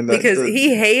day. And because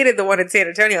he hated the one in San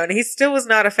Antonio, and he still was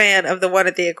not a fan of the one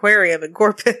at the aquarium in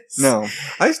Corpus. No.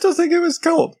 I still think it was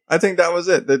cold. I think that was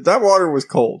it. That water was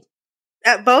cold.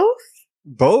 At both?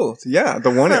 Both, yeah.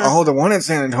 The one in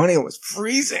San Antonio was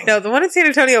freezing. No, the one in San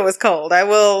Antonio was cold. I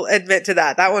will admit to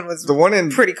that. That one was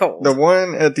pretty cold. The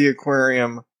one at the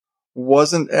aquarium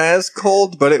wasn't as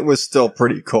cold, but it was still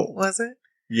pretty cold. Was it?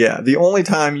 Yeah. The only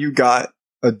time you got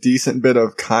a decent bit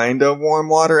of kind of warm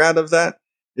water out of that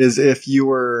is if you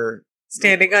were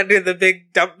standing under the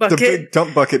big dump bucket. The big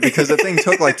dump bucket, because the thing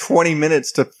took like 20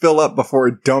 minutes to fill up before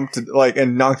it dumped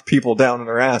and knocked people down on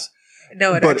their ass.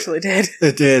 No, it actually did.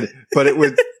 It did, but it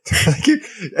was,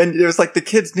 and it was like the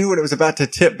kids knew when it was about to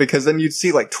tip, because then you'd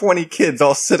see like 20 kids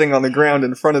all sitting on the ground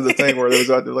in front of the thing where it was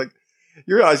about to, like,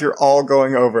 you realize you're all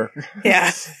going over.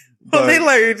 Yeah. Well, they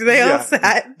learned. They all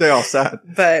sat. They all sat.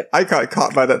 But I got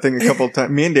caught by that thing a couple of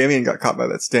times. Me and Damien got caught by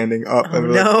that standing up. Oh,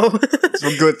 no. It's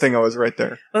a good thing I was right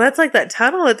there. Well, that's like that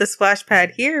tunnel at the splash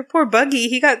pad here. Poor Buggy.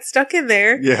 He got stuck in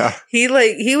there. Yeah. He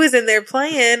was in there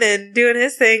playing and doing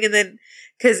his thing. And then,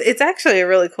 because it's actually a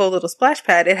really cool little splash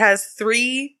pad. It has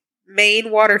 3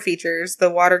 main water features.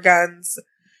 The water guns,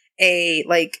 a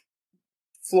like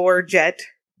floor jet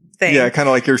thing. Yeah, kind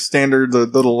of like your standard, the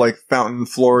little like fountain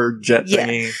floor jet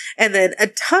thingy. And then a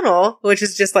tunnel, which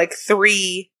is just like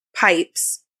 3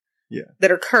 pipes. Yeah.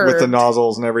 That are curved. With the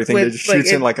nozzles and everything. It just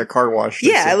shoots in like a car wash.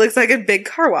 Yeah, it looks like a big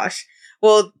car wash.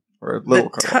 Well, or a little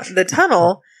car wash. The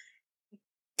tunnel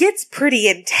gets pretty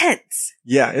intense.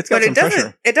 Yeah, it's got some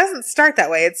pressure. It doesn't start that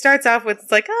way. It starts off with,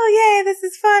 it's like, oh, yay, this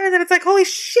is fun. And then it's like, holy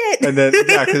shit. And then,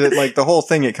 yeah, because like the whole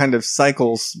thing, it kind of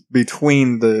cycles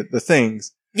between the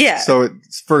things. Yeah. So it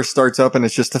first starts up and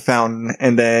it's just a fountain,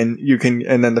 and then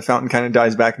the fountain kind of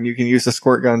dies back, and you can use the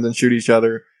squirt guns and shoot each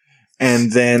other.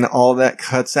 And then all that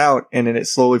cuts out, and then it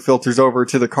slowly filters over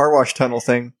to the car wash tunnel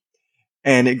thing.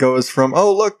 And it goes from,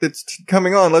 oh, look, it's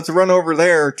coming on, let's run over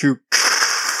there, to...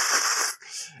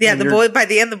 Yeah, by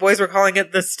the end, the boys were calling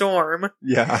it the storm.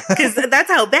 Yeah. Because that's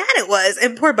how bad it was.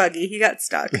 And poor Buggy, he got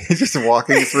stuck. He's just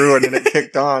walking through it, and it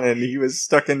kicked on, and he was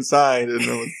stuck inside. And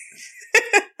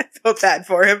I felt bad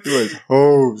for him. He was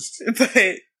hosed.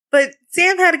 But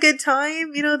Sam had a good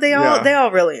time. You know, they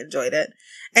all really enjoyed it.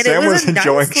 And Sam it was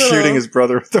enjoying shooting his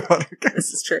brother with the water gun.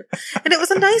 This is true. And it was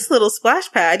a nice little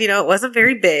splash pad. You know, it wasn't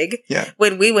very big. Yeah.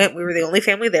 When we went, we were the only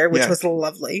family there, which was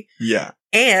lovely. Yeah.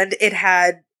 And it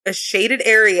had a shaded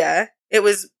area. It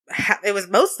was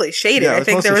mostly shaded. Yeah, I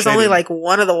think there was shaded. only like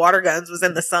one of the water guns was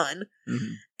in the sun.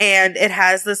 Mm-hmm. And it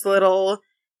has this little,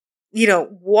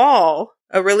 wall,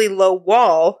 a really low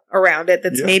wall around it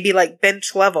that's maybe like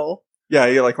bench level. Yeah,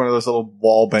 you like one of those little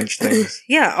wall bench things.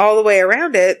 Yeah, all the way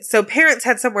around it. So parents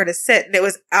had somewhere to sit, and it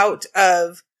was out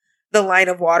of the line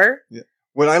of water. Yeah.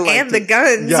 What I liked, and the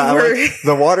guns were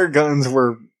the water guns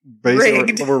were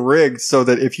rigged so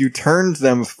that if you turned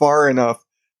them far enough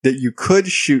that you could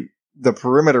shoot the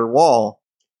perimeter wall,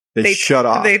 they shut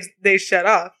off. They shut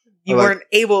off. You weren't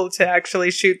able to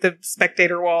actually shoot the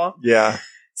spectator wall. Yeah.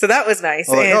 So that was nice.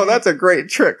 Oh, that's a great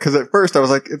trick. Because at first I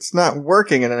was like, it's not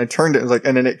working. And then I turned it,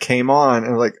 and then it came on. And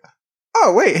I was like,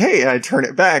 oh, wait, hey. And I turn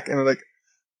it back. And I'm like,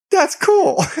 that's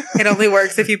cool. It only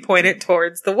works if you point it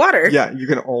towards the water. Yeah, you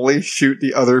can only shoot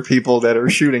the other people that are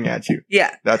shooting at you.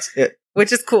 Yeah. That's it.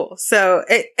 Which is cool. So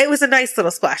it was a nice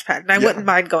little splash pad. And I wouldn't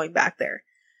mind going back there.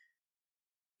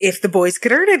 If the boys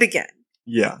could earn it again.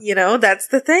 Yeah. That's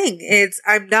the thing.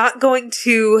 I'm not going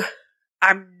to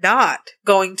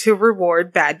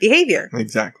reward bad behavior.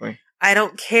 Exactly. I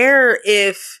don't care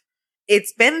if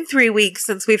it's been 3 weeks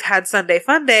since we've had Sunday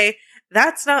Fun Day.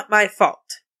 That's not my fault.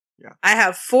 Yeah. I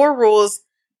have 4 rules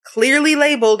clearly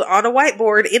labeled on a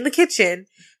whiteboard in the kitchen.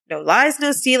 No lies,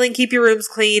 no stealing, keep your rooms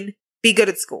clean, be good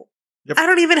at school. Yep. I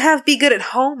don't even have be good at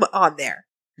home on there.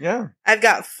 Yeah. I've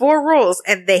got 4 rules,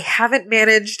 and they haven't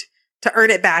managed to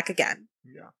earn it back again.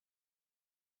 Yeah.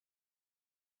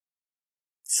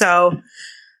 So,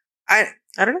 I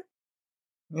don't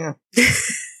Yeah. know.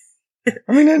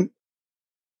 I mean,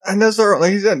 and those are,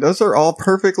 like you said, those are all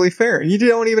perfectly fair. You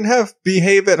don't even have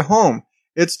behave at home.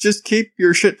 It's just keep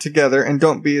your shit together and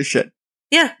don't be a shit.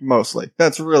 Yeah. Mostly.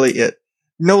 That's really it.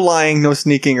 No lying, no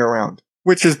sneaking around,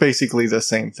 which is basically the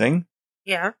same thing.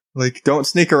 Yeah. Like, don't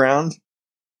sneak around.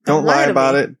 Don't lie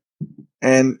about it.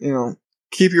 And,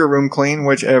 keep your room clean,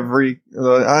 which I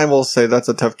will say that's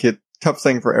a tough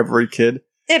thing for every kid.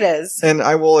 It is. And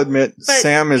I will admit,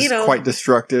 Sam is quite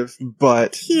destructive,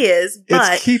 but he is.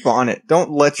 But it's keep on it. Don't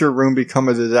let your room become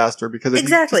a disaster, because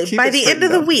exactly by the end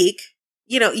of the week,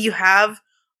 you have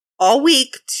all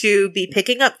week to be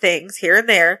picking up things here and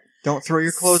there. Don't throw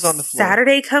your clothes on the floor.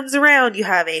 Saturday comes around, you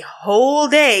have a whole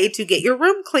day to get your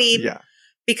room clean. Yeah.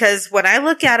 Because when I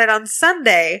look at it on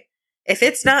Sunday, if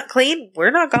it's not clean,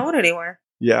 we're not going anywhere.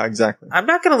 Yeah, exactly. I'm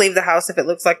not going to leave the house if it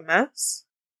looks like a mess.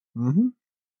 Mm-hmm.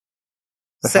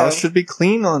 The house should be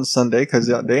clean on Sunday, because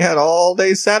they had all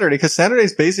day Saturday, because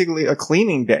Saturday's basically a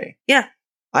cleaning day. Yeah.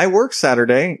 I work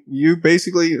Saturday. You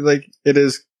basically, it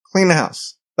is clean the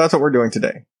house. That's what we're doing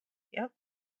today. Yep.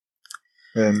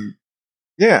 And,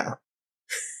 yeah.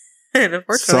 And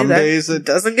unfortunately, some days it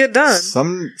doesn't get done.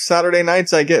 Some Saturday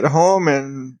nights I get home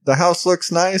and the house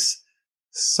looks nice.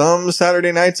 some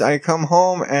Saturday nights I come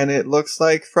home and it looks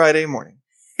like Friday morning.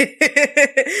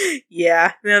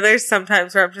 Yeah. No, there's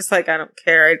sometimes where I'm just like, I don't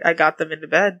care. I got them into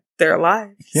bed. They're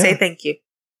alive. Yeah. Say thank you.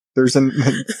 There's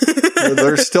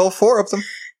still 4 of them.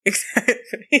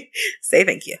 Exactly. Say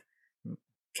thank you.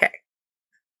 Okay.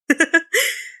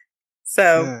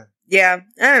 So, yeah.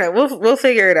 I don't know. We'll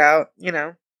figure it out, you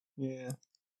know. Yeah.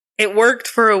 It worked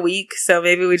for a week, so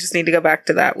maybe we just need to go back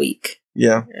to that week.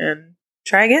 Yeah. And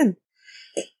try again.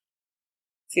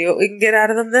 See what we can get out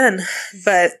of them then.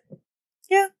 But,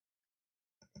 yeah.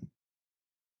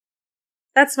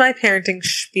 That's my parenting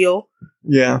spiel.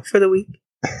 Yeah. For the week.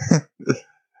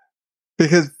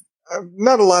 Because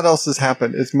not a lot else has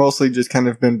happened. It's mostly just kind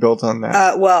of been built on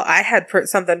that. Well, I had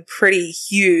something pretty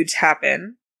huge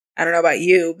happen. I don't know about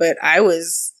you, but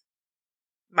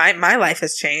my life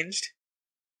has changed.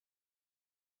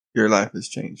 Your life has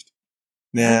changed.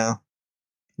 Yeah.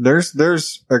 There's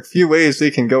a few ways we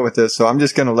can go with this, so I'm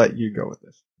just going to let you go with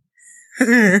this.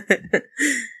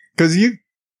 Because you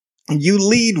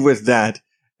lead with that,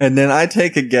 and then I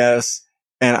take a guess,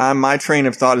 and my train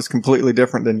of thought is completely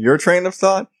different than your train of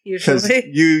thought. Because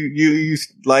you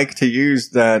like to use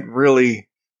that really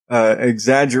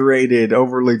exaggerated,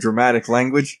 overly dramatic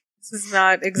language. This is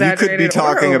not exaggerated. You could be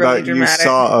talking about dramatic. You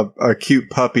saw a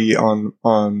cute puppy on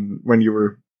when you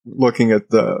were looking at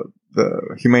the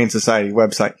Humane Society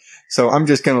website. So I'm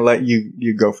just going to let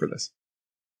you go for this.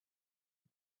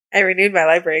 I renewed my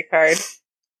library card.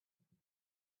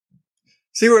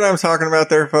 See what I'm talking about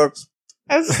there, folks?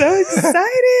 I'm so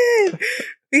excited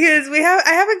because I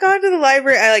haven't gone to the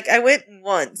library. I went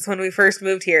once when we first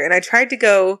moved here, and I tried to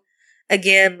go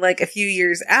again like a few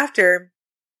years after,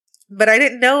 but I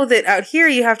didn't know that out here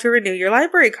you have to renew your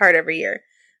library card every year,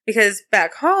 because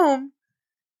back home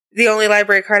the only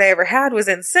library card I ever had was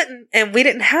in Sinton, and we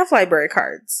didn't have library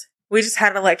cards. We just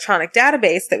had an electronic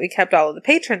database that we kept all of the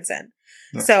patrons in.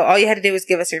 Yeah. So all you had to do was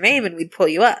give us your name and we'd pull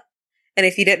you up. And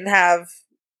if you didn't have,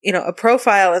 a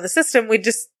profile in the system, we'd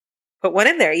just put one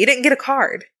in there. You didn't get a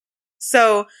card.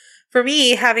 So for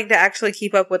me, having to actually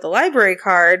keep up with the library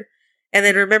card and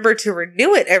then remember to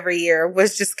renew it every year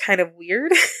was just kind of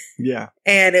weird. Yeah.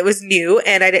 And it was new,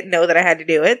 and I didn't know that I had to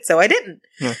do it, so I didn't.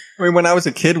 Yeah. I mean, when I was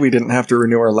a kid, we didn't have to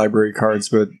renew our library cards,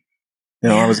 but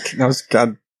I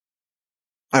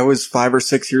was 5 or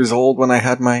 6 years old when I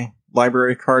had my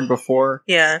library card before.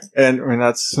 Yeah. And I mean,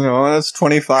 that's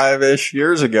 25-ish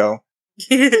years ago.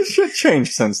 Shit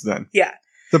changed since then. Yeah.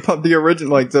 The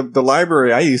original, like the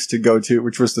library I used to go to,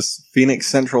 which was the Phoenix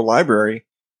Central Library,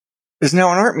 is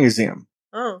now an art museum.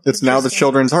 Oh. It's now the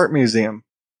Children's Art Museum.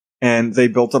 And they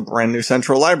built a brand new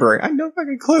central library. I had no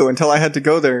fucking clue until I had to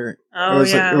go there. Oh,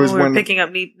 it was when picking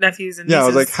up nephews and nieces. Yeah, I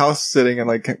was like house sitting and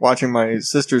like watching my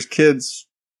sister's kids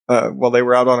while they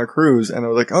were out on a cruise. And I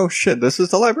was like, oh shit, this is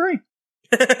the library?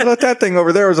 I thought that thing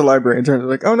over there was a library. And turned out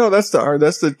like, oh no, that's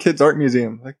the kids' art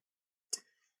museum. Like,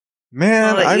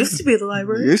 man, it used to be the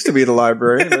library. It used to be the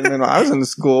library. And then I was in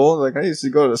school. Like I used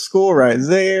to go to school right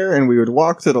there, and we would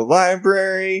walk to the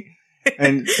library.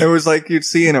 And it was like you'd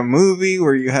see in a movie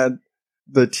where you had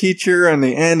the teacher on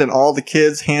the end and all the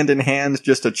kids hand in hand,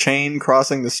 just a chain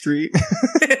crossing the street.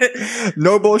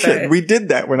 No bullshit. But we did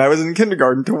that when I was in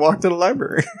kindergarten to walk to the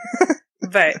library.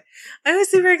 But I was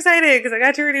super excited because I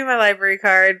got to renew my library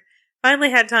card. Finally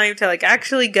had time to like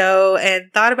actually go,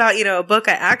 and thought about, a book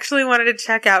I actually wanted to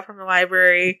check out from the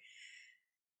library.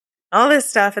 All this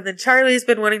stuff. And then Charlie's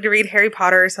been wanting to read Harry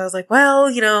Potter. So I was like,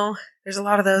 well, there's a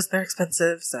lot of those. They're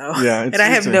expensive. So yeah, and I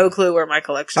have no clue where my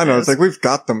collection is. I know. It's like we've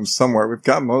got them somewhere. We've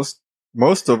got most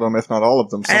of them, if not all of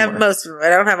them somewhere. I have most of them. I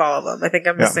don't have all of them. I think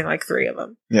I'm missing like 3 of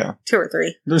them. Yeah. 2 or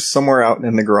 3. There's somewhere out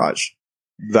in the garage.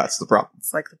 That's the problem.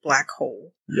 It's like the black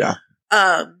hole. Yeah.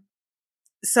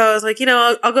 So I was like,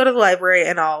 I'll go to the library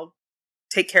and I'll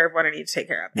take care of what I need to take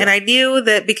care of. Yeah. And I knew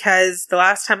that because the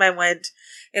last time I went,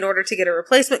 in order to get a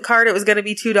replacement card, it was going to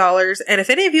be $2. And if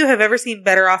any of you have ever seen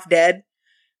Better Off Dead,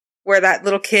 where that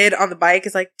little kid on the bike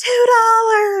is like, $2!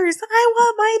 I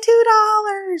want my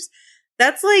 $2!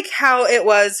 That's like how it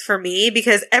was for me,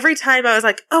 because every time I was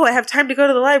like, oh, I have time to go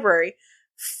to the library.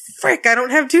 Frick, I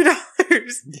don't have $2.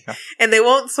 Yeah. And they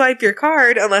won't swipe your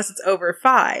card unless it's over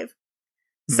 5.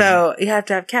 Mm-hmm. So you have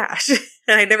to have cash.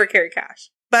 And I never carry cash.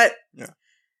 But yeah.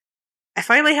 I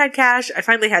finally had cash. I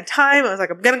finally had time. I was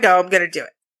like, I'm going to go. I'm going to do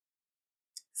it.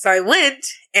 So I went,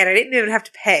 and I didn't even have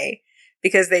to pay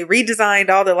because they redesigned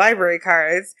all the library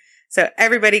cards. So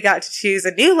everybody got to choose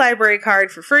a new library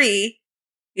card for free,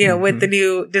 with the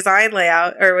new design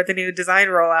layout or with the new design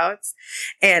rollouts.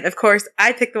 And of course,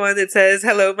 I picked the one that says,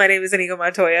 hello, my name is Inigo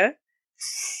Montoya.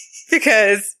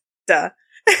 Because, duh.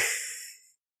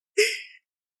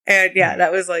 And yeah,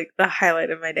 that was like the highlight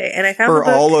of my day. And I found For the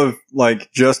book. all of,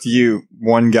 like, just you,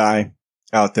 one guy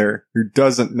out there who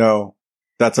doesn't know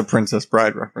that's a Princess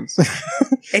Bride reference.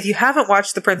 If you haven't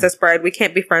watched The Princess Bride, we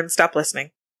can't be friends. Stop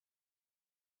listening.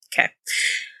 Okay.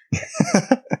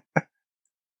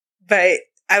 But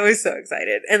I was so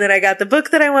excited. And then I got the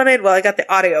book that I wanted. Well, I got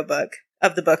the audiobook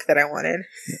of the book that I wanted.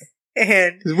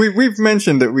 And we've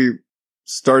mentioned that we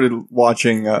started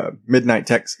watching Midnight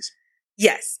Texas.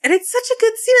 yes. And it's such a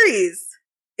good series.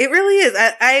 It really is.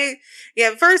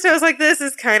 At first I was like, this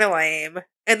is kind of lame.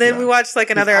 And then we watched like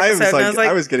another episode and I was like,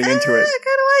 I was getting into it. I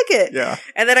kind of like it. Yeah.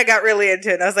 And then I got really into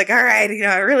it. And I was like, all right,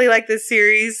 I really like this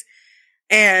series.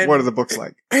 And what are the books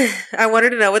like? I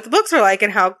wanted to know what the books were like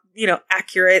and how,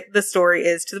 accurate the story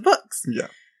is to the books. Yeah.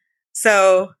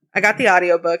 So I got the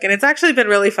audiobook and it's actually been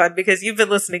really fun because you've been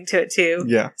listening to it too.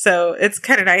 Yeah. So it's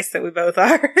kind of nice that we both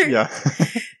are. Yeah.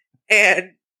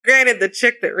 And granted, the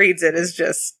chick that reads it is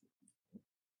just.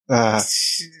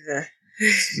 And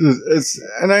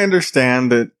I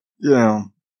understand that,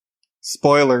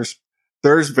 spoilers,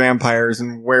 there's vampires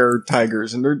and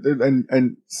were-tigers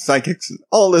and psychics and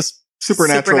all this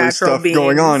supernatural stuff beings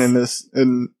going on in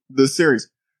this series.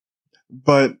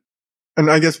 But,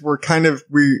 and I guess I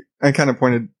kind of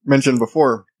mentioned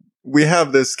before, we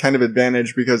have this kind of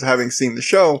advantage because having seen the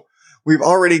show, we've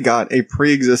already got a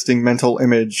pre-existing mental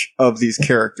image of these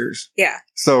characters. Yeah.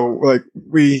 So, like,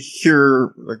 we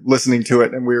hear, like, listening to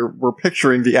it and we're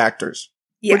picturing the actors,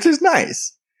 which is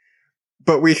nice.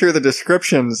 But we hear the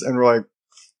descriptions and we're like,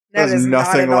 that is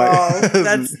nothing like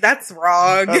that's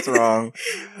wrong. That's wrong.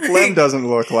 Lem doesn't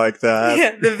look like that.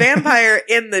 Yeah, the vampire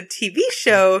in the TV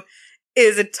show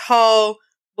is a tall,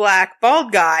 black,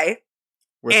 bald guy.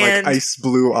 With like ice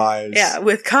blue eyes. Yeah,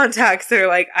 with contacts that are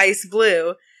like ice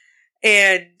blue.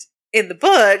 And in the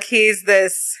book, he's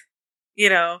this,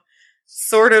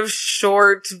 sort of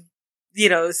short,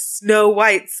 snow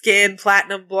white skin,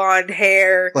 platinum blonde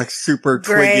hair. Like super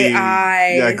gray twiggy.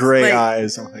 eyes. Yeah, gray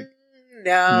eyes. I'm like,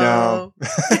 no.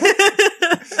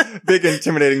 Big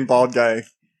intimidating bald guy.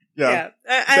 Yeah.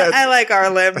 I like our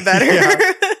Lem better. Yeah.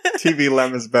 TV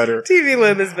Lem is better. TV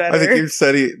Lem is better. I think you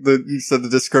said the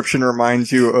description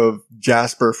reminds you of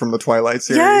Jasper from the Twilight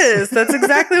series. Yes, that's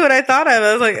exactly what I thought of.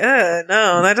 I was like,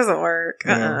 no, that doesn't work.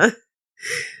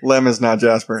 Lem is not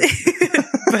Jasper.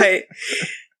 But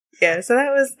yeah, so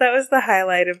that was the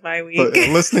highlight of my week. But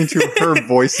listening to her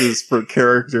voices for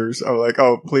characters, I'm like,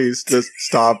 oh, please just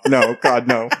stop. No, God,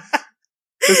 no.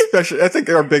 Especially, I think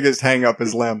our biggest hang up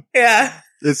is Lem. Yeah.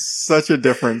 It's such a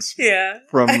difference. Yeah.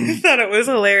 I thought it was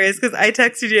hilarious because I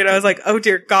texted you and I was like, oh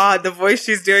dear God, the voice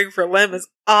she's doing for Lem is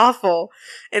awful.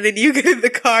 And then you get in the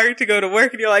car to go to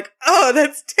work and you're like, oh,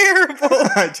 that's terrible.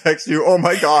 I text you, oh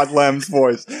my God, Lem's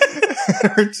voice.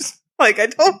 Like, I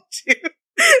told you.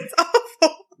 It's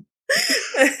awful.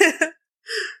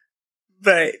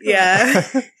 But yeah.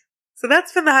 So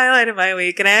that's been the highlight of my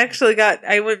week. And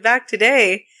I went back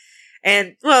today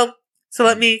and, so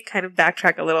let me kind of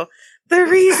backtrack a little. The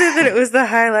reason that it was the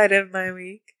highlight of my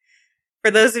week,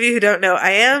 for those of you who don't know,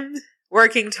 I am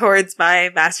working towards my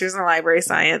master's in library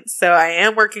science. So I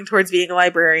am working towards being a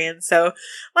librarian. So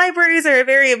libraries are a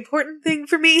very important thing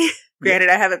for me. Granted,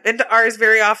 I haven't been to ours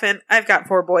very often. I've got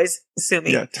 4 boys. Sue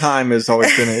me. Yeah, time has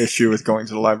always been an issue with going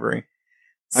to the library.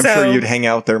 I'm sure you'd hang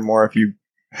out there more if you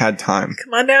had time.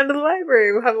 Come on down to the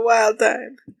library. We'll have a wild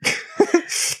time. I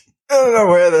don't know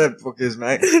where that book is,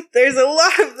 mate. There's a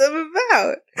lot of them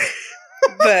about.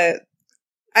 But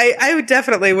I would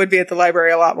definitely would be at the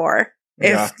library a lot more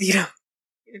if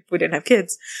we didn't have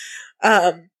kids.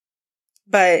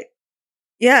 But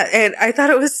yeah, and I thought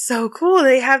it was so cool.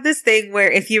 They have this thing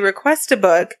where if you request a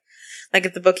book, like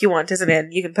if the book you want isn't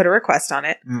in, you can put a request on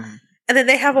it. Mm. And then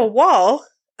they have a wall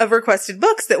of requested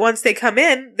books that once they come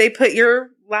in, they put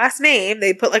your last name,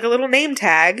 they put like a little name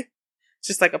tag,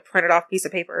 just like a printed off piece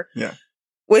of paper. Yeah.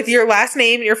 With your last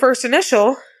name, your first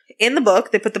initial in the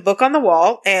book. They put the book on the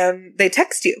wall and they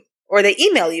text you or they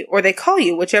email you or they call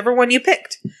you, whichever one you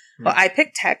picked. Mm. Well, I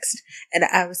picked text and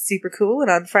I was super cool. And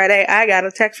on Friday, I got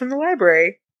a text from the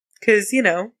library because,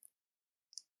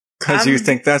 Because you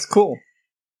think that's cool.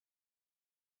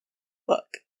 Look.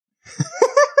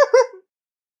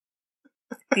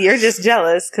 You're just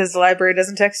jealous because the library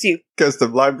doesn't text you. Because the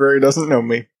library doesn't know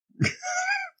me.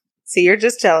 See, you're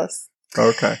just jealous.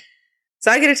 Okay.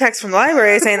 So I get a text from the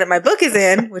library saying that my book is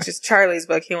in, which is Charlie's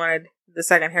book. He wanted the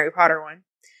second Harry Potter one.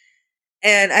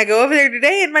 And I go over there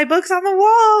today and my book's on the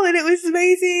wall and it was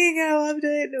amazing. I loved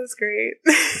it. It was great.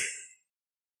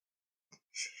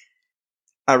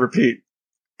 I repeat,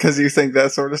 because you think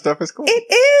that sort of stuff is cool.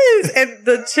 It is. And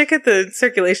the chick at the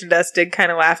circulation desk did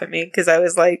kind of laugh at me because I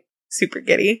was like, super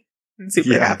giddy and super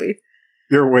Yeah. happy.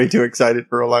 You're way too excited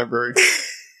for a library.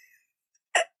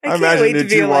 I can't imagine wait to that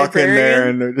be you a walk in there librarian.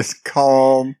 and they're just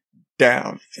calm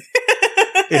down.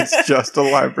 It's just a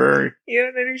library. You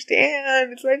don't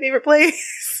understand. It's my favorite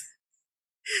place.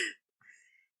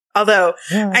 Although,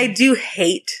 I do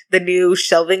hate the new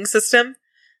shelving system.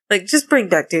 Like, just bring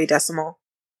back Dewey Decimal.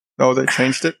 Oh, they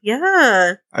changed it?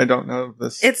 Yeah. I don't know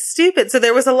this. It's stupid. So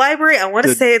there was a library. I want to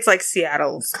Did say it's like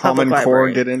Seattle's Common public Core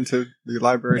library. get into the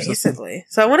library system? Basically.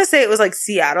 So I want to say it was like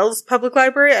Seattle's public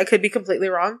library. I could be completely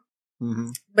wrong. Mm-hmm.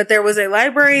 But there was a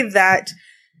library that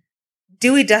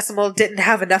Dewey Decimal didn't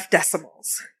have enough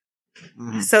decimals.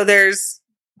 Mm-hmm. So there's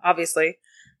obviously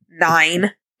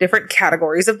 9 different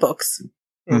categories of books,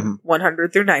 Mhm.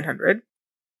 100 through 900.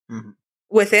 Mhm.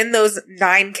 Within those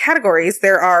 9 categories,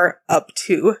 there are up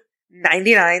to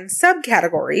 99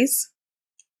 subcategories.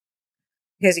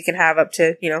 Because you can have up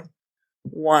to,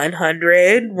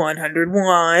 100,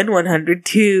 101,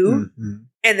 102. Mm-hmm.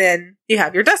 And then you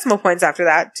have your decimal points after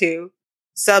that to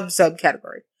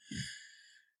subcategory.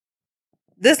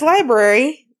 This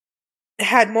library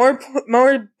had more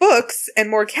books and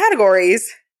more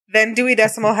categories than Dewey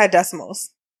Decimal had decimals.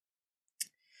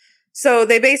 So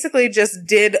they basically just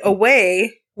did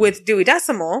away with Dewey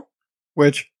Decimal.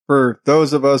 Which, for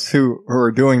those of us who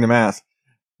are doing the math,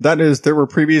 that is, there were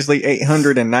previously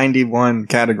 891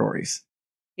 categories.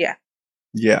 Yeah.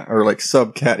 Yeah, or like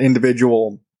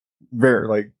individual,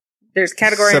 There's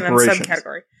category and then separations.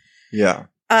 subcategory. Yeah.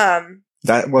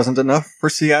 That wasn't enough for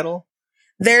Seattle?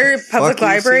 Their public Fuck you,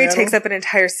 library Seattle. takes up an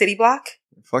entire city block.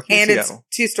 Fuck you, And Seattle.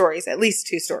 it's 2 stories, at least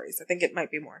 2 stories. I think it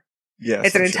might be more. Yes,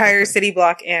 It's an I'm sure. entire city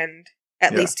block and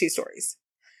at Yeah. least 2 stories.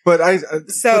 But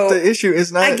So, but the issue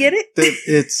is not I get it. that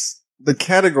it's the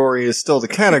category is still the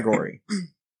category.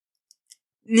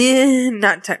 Nah,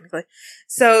 not technically.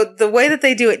 So the way that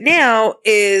they do it now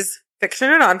is fiction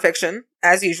or nonfiction,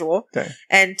 as usual. Okay.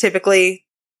 And typically,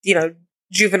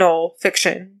 juvenile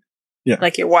fiction. Yeah.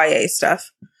 Like your YA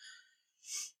stuff.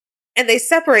 And they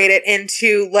separate it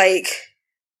into like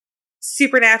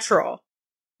supernatural,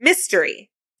 mystery,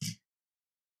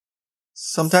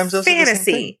 Sometimes those are the same thing.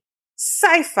 fantasy,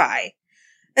 sci-fi.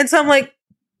 And so I'm like,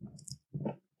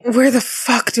 where the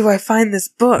fuck do I find this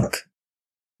book?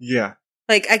 Yeah.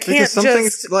 Like I can't Because some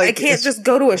things, just like, I can't it's- just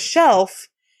go to a shelf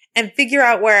and figure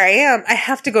out where I am. I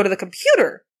have to go to the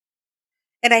computer.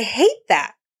 And I hate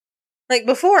that. Like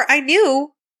before I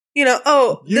knew, You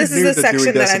this is knew the the section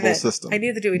Dewey that I'm Decimal in. system. I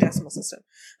knew the Dewey Decimal System.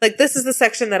 Like this is the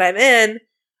section that I'm in.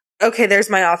 Okay, there's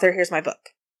my author, here's my book.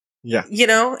 Yeah.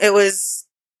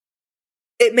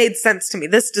 It made sense to me.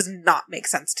 This does not make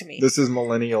sense to me. This is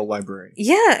millennial library.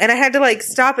 Yeah, and I had to like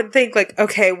stop and think like,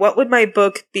 okay, what would my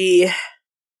book be?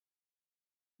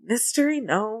 Mystery?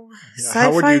 No. Yeah, Sci-fi?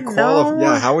 how would you No.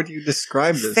 Yeah, how would you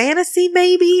describe this? Fantasy?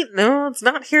 Maybe? No, it's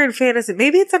not here in fantasy.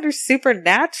 Maybe it's under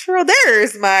supernatural.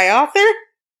 There's my author.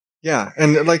 Yeah,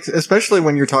 and like especially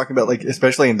when you're talking about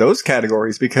especially in those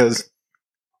categories, because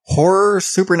horror,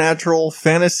 supernatural,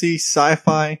 fantasy,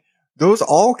 sci-fi, those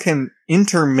all can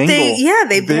intermingle.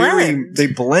 They blend. They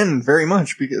blend very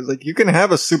much because you can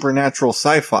have a supernatural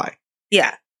sci-fi.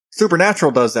 Yeah.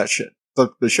 Supernatural does that shit.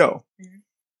 The show.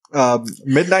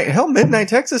 Midnight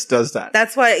Texas does that.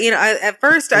 That's why, at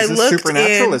first I Is this looked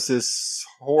supernatural? in, Is this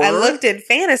horror? I looked in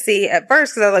fantasy at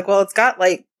first because I was like, well, it's got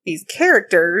like these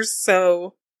characters,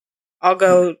 so I'll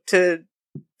go to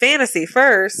fantasy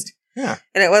first. Yeah.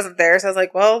 And it wasn't there. So I was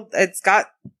like, well, it's got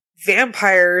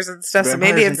vampires and stuff. so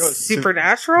maybe Vampires and it's ghosts.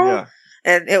 supernatural. Yeah.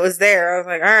 And it was there. I was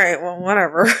like, all right, well,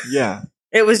 whatever. Yeah.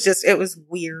 It was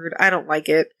weird. I don't like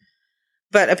it.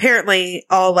 But apparently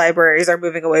all libraries are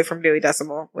moving away from Dewey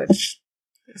Decimal, which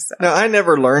is, Now, I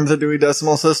never learned the Dewey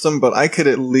Decimal System, but I could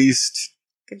at least.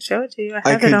 I can show it to you. I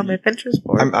I have it could- on my Pinterest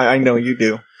board. I know you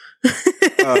do.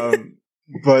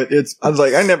 But I was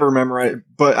like, I never memorized,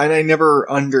 but I never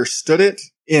understood it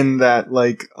in that,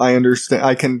 I understand,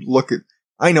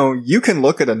 I know you can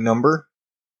look at a number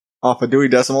off a Dewey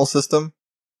Decimal System,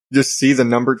 just see the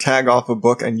number tag off a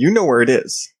book, and you know where it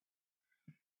is.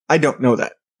 I don't know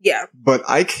that. Yeah. But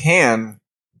I can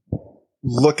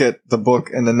look at the book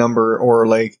and the number, or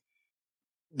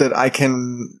that I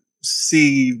can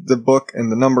see the book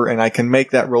and the number, and I can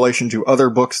make that relation to other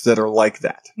books that are like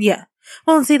that. Yeah.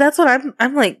 Well, and see, that's what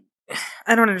I'm like,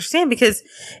 I don't understand, because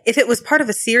if it was part of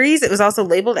a series, it was also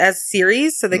labeled as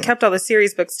series. So they kept all the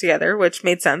series books together, which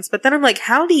made sense. But then I'm like,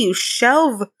 how do you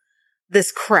shelve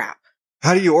this crap?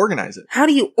 How do you organize it? How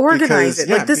do you organize Because, it?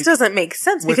 yeah, Like, this doesn't make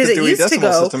sense, With because the it Dewey used to Decimal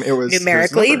go System, it was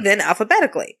numerically, number. then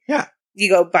alphabetically. Yeah. You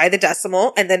go by the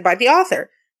decimal and then by the author.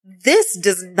 This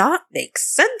does not make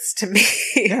sense to me.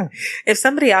 Yeah. If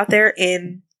somebody out there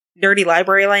in nerdy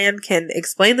library land can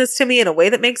explain this to me in a way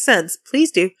that makes sense,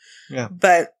 please do. Yeah.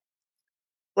 But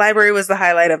library was the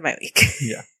highlight of my week.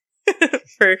 Yeah.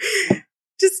 For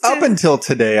just Up until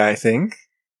today, I think.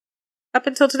 up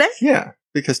until today? Yeah.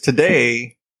 Because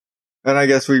today, and I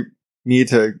guess we need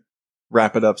to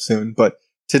wrap it up soon, but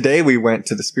today we went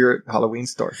to the Spirit Halloween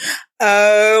store.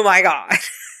 Oh my God.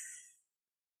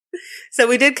 So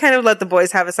we did kind of let the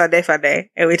boys have a Sunday fun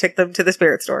day, and we took them to the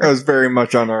Spirit store. It was very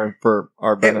much for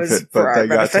our benefit, but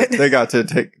they got to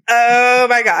take. Oh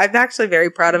my God. I'm actually very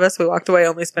proud of us. We walked away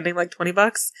only spending like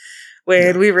 $20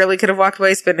 when we really could have walked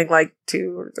away spending like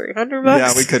 $200 or $300.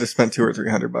 Yeah, we could have spent $200 or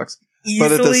 $300. Easily.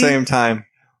 But at the same time,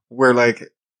 we're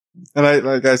like, and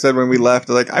like I said when we left,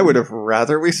 like I would have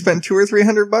rather we spent $200 or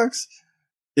 $300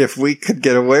 if we could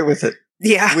get away with it.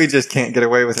 Yeah. We just can't get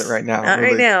away with it right now. Not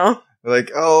right now.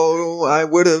 Like, oh, I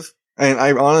would have. And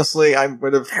I honestly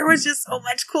would have. There was just so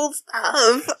much cool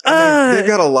stuff. They've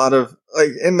got a lot of, like,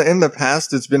 in the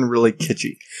past, it's been really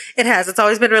kitschy. It has. It's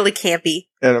always been really campy.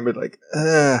 And I've been like,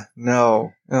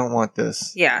 no, I don't want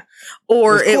this. Yeah.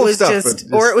 Or There's it cool was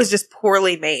stuff, or it was just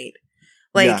poorly made.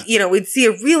 Like, Yeah. you know, we'd see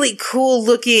a really cool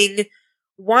looking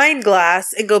wine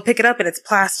glass and go pick it up and it's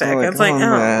plastic. I'm It's like,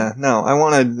 nah, no, I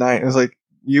want a nice, it was like,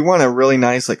 you want a really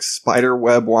nice, like, spider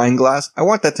web wine glass? I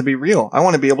want that to be real. I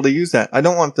want to be able to use that. I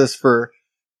don't want this for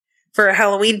a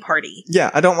Halloween party.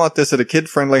 Yeah, I don't want this at a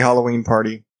kid-friendly Halloween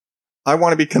party. I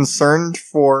want to be concerned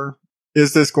for,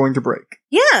 is this going to break?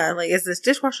 Yeah. Like, is this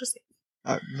dishwasher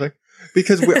safe?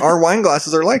 Because our wine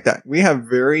glasses are like that. We have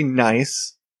very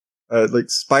nice, like,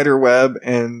 spider web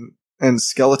and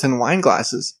skeleton wine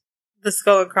glasses. The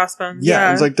skull and crossbones.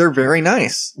 Yeah, it's like, they're very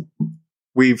nice.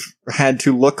 We've had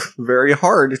to look very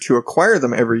hard to acquire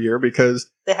them every year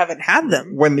because they haven't had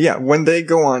them. when they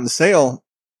go on sale,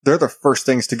 they're the first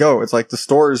things to go. It's like the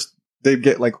stores, they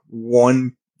get like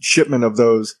one shipment of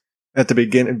those at the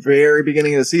very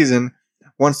beginning of the season.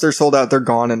 Once they're sold out, they're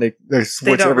gone, and they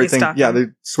switch everything. Yeah, they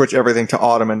switch everything to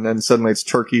autumn, and then suddenly it's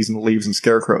turkeys and leaves and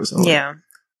scarecrows. Yeah.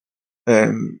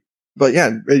 But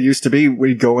yeah, it used to be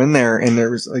we'd go in there and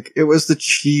there was like, it was the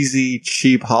cheesy,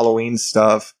 cheap Halloween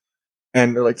stuff.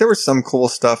 And like, there was some cool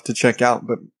stuff to check out,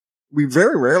 but we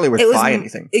very rarely would buy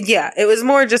anything. Yeah. It was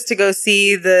more just to go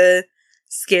see the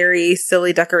scary,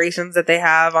 silly decorations that they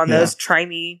have on those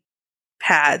trimey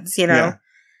pads, you know? Yeah.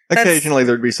 Occasionally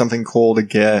there'd be something cool to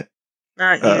get.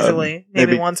 Not usually.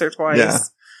 Maybe once or twice. Yeah.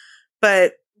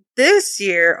 But this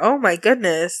year, oh my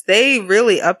goodness, they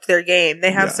really upped their game.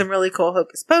 They have some really cool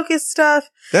Hocus Pocus stuff.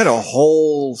 They had a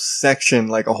whole section,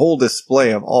 like a whole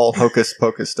display of all Hocus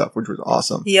Pocus stuff, which was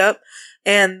awesome. Yep.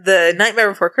 And the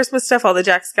Nightmare Before Christmas stuff, all the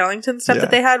Jack Skellington stuff that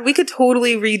they had, we could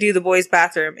totally redo the boys'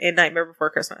 bathroom in Nightmare Before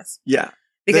Christmas. Yeah.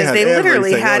 Because they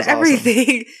literally had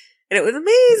everything. Awesome. And it was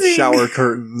amazing. Shower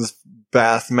curtains,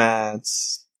 bath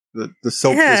mats, the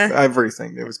soap,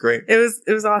 everything. It was great. It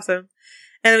was awesome.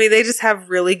 And I mean, they just have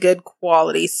really good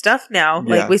quality stuff now.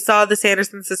 Like we saw the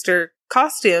Sanderson sister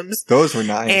costumes. Those were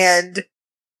nice. And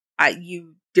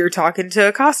you're talking to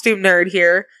a costume nerd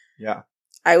here. Yeah.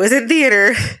 I was in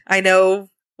theater. I know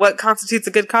what constitutes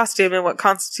a good costume and what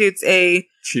constitutes a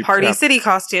cheap Party City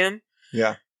costume.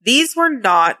 Yeah. These were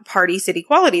not Party City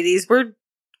quality. These were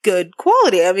good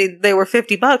quality. I mean, they were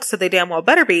 $50, so they damn well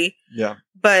better be. Yeah.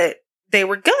 But they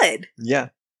were good. Yeah.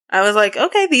 I was like,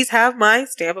 okay, these have my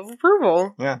stamp of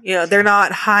approval. Yeah. You know, they're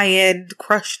not high-end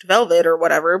crushed velvet or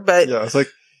whatever, but... Yeah, it's like,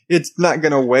 it's not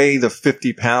going to weigh the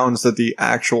 50 pounds that the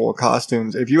actual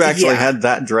costumes... If you actually had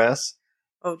that dress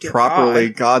properly,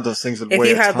 God, those things would weigh a ton. If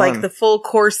you had, like, the full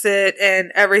corset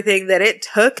and everything that it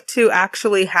took to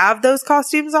actually have those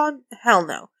costumes on, hell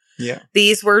no. Yeah.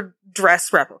 These were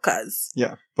dress replicas.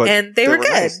 Yeah. And they were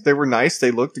good. Nice. They were nice.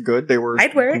 They looked good. They were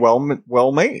I'd wear it.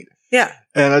 well made. Yeah.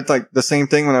 And it's like the same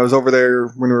thing when I was over there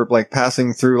when we were like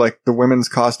passing through like the women's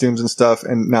costumes and stuff.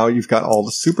 And now you've got all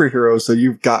the superheroes. So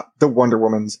you've got the Wonder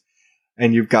Womans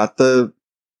and you've got the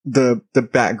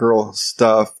Batgirl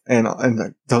stuff.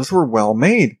 And those were well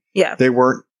made. Yeah. They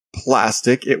weren't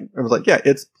plastic. It was like, yeah,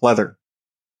 it's pleather.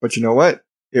 But you know what?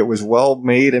 It was well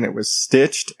made and it was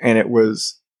stitched and it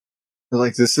was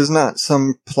like, this is not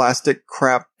some plastic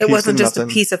crap. It wasn't just a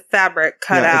piece of fabric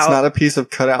cut out. It's not a piece of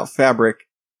cut out fabric.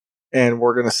 And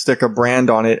we're going to stick a brand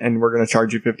on it and we're going to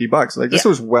charge you $50. Like, this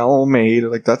was well made.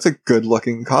 Like, that's a good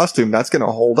looking costume. That's going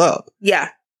to hold up. Yeah.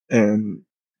 And,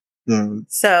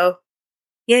 so,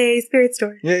 yay, Spirit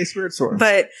Store. Yay, Spirit Store.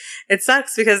 But it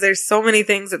sucks because there's so many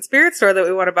things at Spirit Store that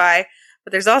we want to buy.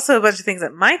 But there's also a bunch of things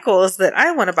at Michael's that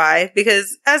I want to buy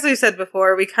because, as we've said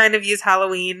before, we kind of use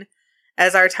Halloween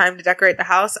as our time to decorate the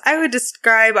house. I would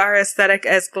describe our aesthetic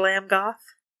as glam goth.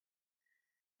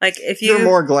 Like, if You're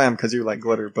more glam because you like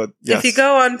glitter, but yes. If you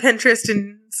go on Pinterest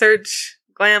and search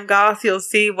glam goth, you'll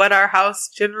see what our house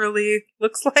generally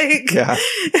looks like. Yeah.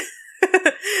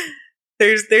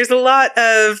 There's a lot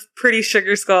of pretty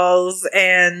sugar skulls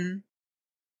and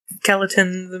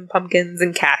skeletons and pumpkins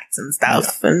and cats and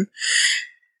stuff. Yeah. And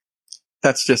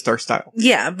that's just our style.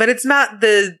 Yeah, but it's not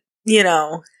the,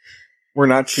 we're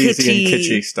not cheesy and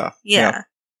kitschy stuff. Yeah.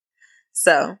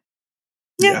 So,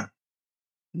 yeah.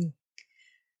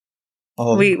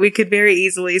 We could very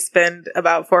easily spend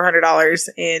about $400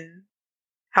 in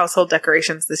household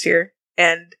decorations this year.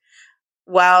 And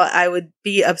while I would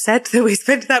be upset that we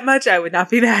spent that much, I would not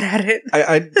be mad at it.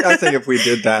 I think if we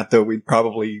did that, though, we'd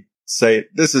probably say,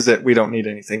 this is it. We don't need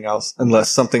anything else unless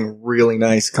something really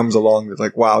nice comes along that's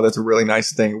like, wow, that's a really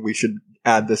nice thing. We should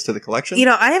add this to the collection.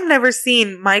 I have never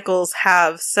seen Michael's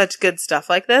have such good stuff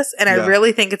like this. And I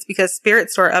really think it's because Spirit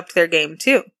Store upped their game,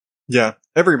 too. Yeah.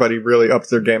 Everybody really upped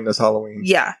their game this Halloween.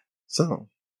 Yeah. So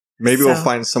maybe we'll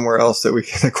find somewhere else that we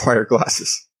can acquire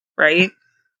glasses. Right.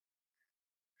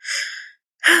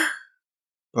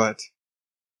 But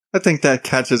I think that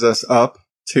catches us up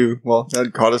to,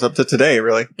 that caught us up to today,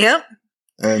 really. Yep.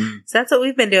 And so that's what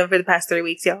we've been doing for the past 3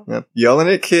 weeks, y'all. Yep. Yelling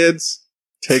at kids,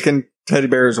 taking teddy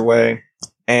bears away,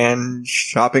 and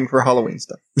shopping for Halloween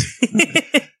stuff.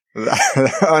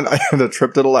 And a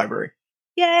trip to the library.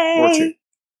 Yay! Or two.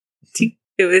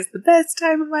 It was the best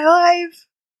time of my life.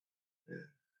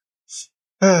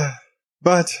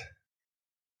 But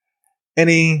I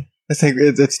think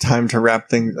it's time to wrap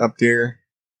things up, dear.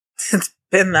 It's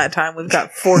been that time. We've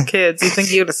got 4 kids. You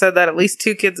think you would have said that at least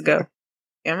 2 kids ago.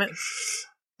 Damn it.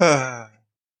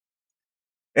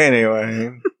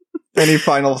 Anyway, any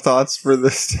final thoughts for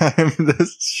this time,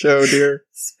 this show, dear?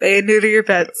 Spay and neuter your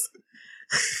pets.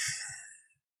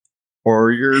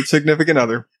 Or your significant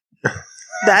other.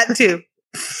 That too.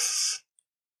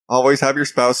 Always have your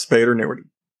spouse spayed or neutered.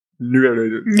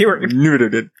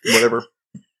 Neutered. Whatever.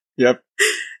 Yep.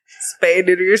 Spay and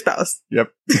neuter your spouse.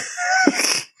 Yep.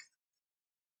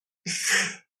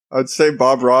 I'd say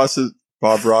Bob Ross is...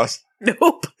 Bob Ross.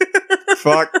 Nope.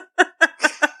 Fuck.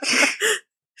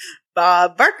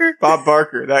 Bob Barker. Bob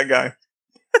Barker, that guy.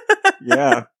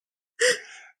 Yeah.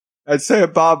 I'd say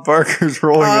Bob Barker's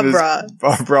rolling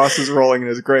Bob Ross is rolling in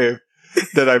his grave.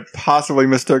 That I possibly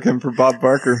mistook him for Bob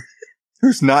Barker,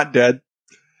 who's not dead.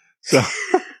 So,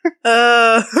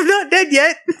 I'm not dead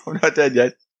yet. I'm not dead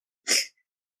yet.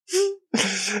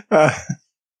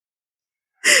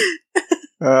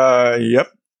 Yep.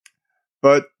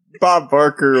 But Bob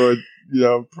Barker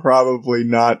would, probably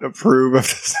not approve of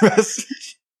this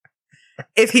message.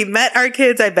 If he met our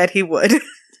kids, I bet he would.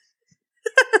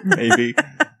 Maybe.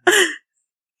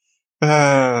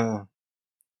 All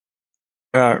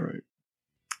right.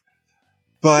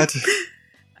 But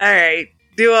all right,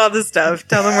 do all the stuff.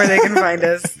 Tell them where they can find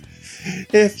us.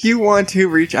 If you want to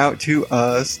reach out to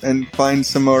us and find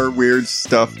some more weird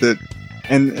stuff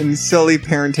and silly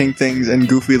parenting things and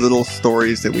goofy little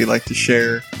stories that we like to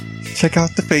share, check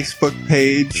out the Facebook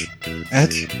page at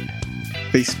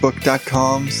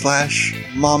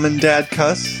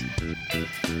facebook.com/momanddadcuss.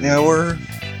 Or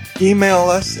email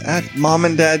us at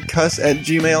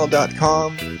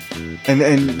momanddadcuss@gmail.com.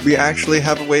 And we actually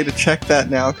have a way to check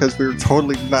that now because we were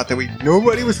totally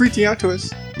nobody was reaching out to us.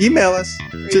 Email us.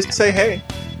 Just say hey.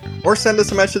 Or send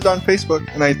us a message on Facebook.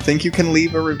 And I think you can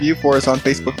leave a review for us on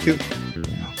Facebook too.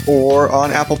 Or on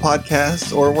Apple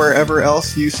Podcasts or wherever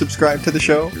else you subscribe to the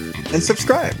show. And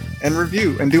subscribe and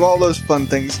review and do all those fun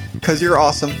things because you're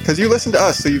awesome. Because you listen to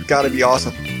us, so you've got to be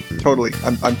awesome. Totally.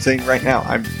 I'm saying right now.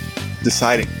 I'm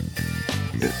deciding.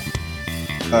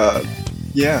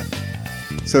 Yeah.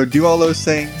 So do all those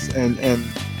things, and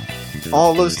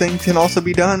all those things can also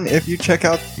be done if you check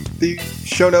out the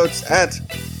show notes at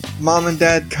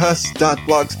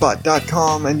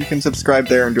momanddadcuss.blogspot.com, and you can subscribe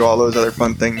there and do all those other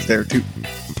fun things there too.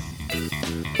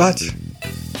 But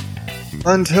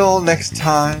until next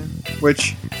time,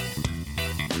 which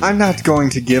I'm not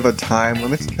going to give a time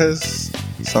limit because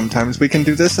sometimes we can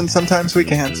do this and sometimes we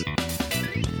can't.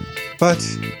 But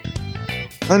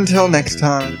until next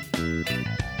time,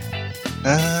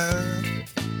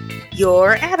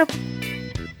 you're Adam.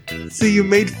 See, you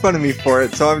made fun of me for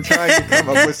it, so I'm trying to come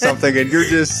up with something, and you're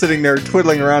just sitting there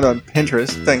twiddling around on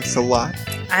Pinterest. Thanks a lot.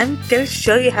 I'm gonna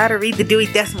show you how to read the Dewey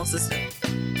Decimal System.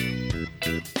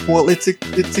 Well, it's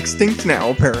extinct now,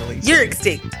 apparently. So. You're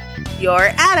extinct. You're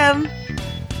Adam.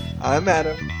 I'm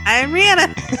Adam. I'm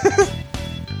Rihanna.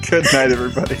 Good night,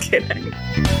 everybody. Good night.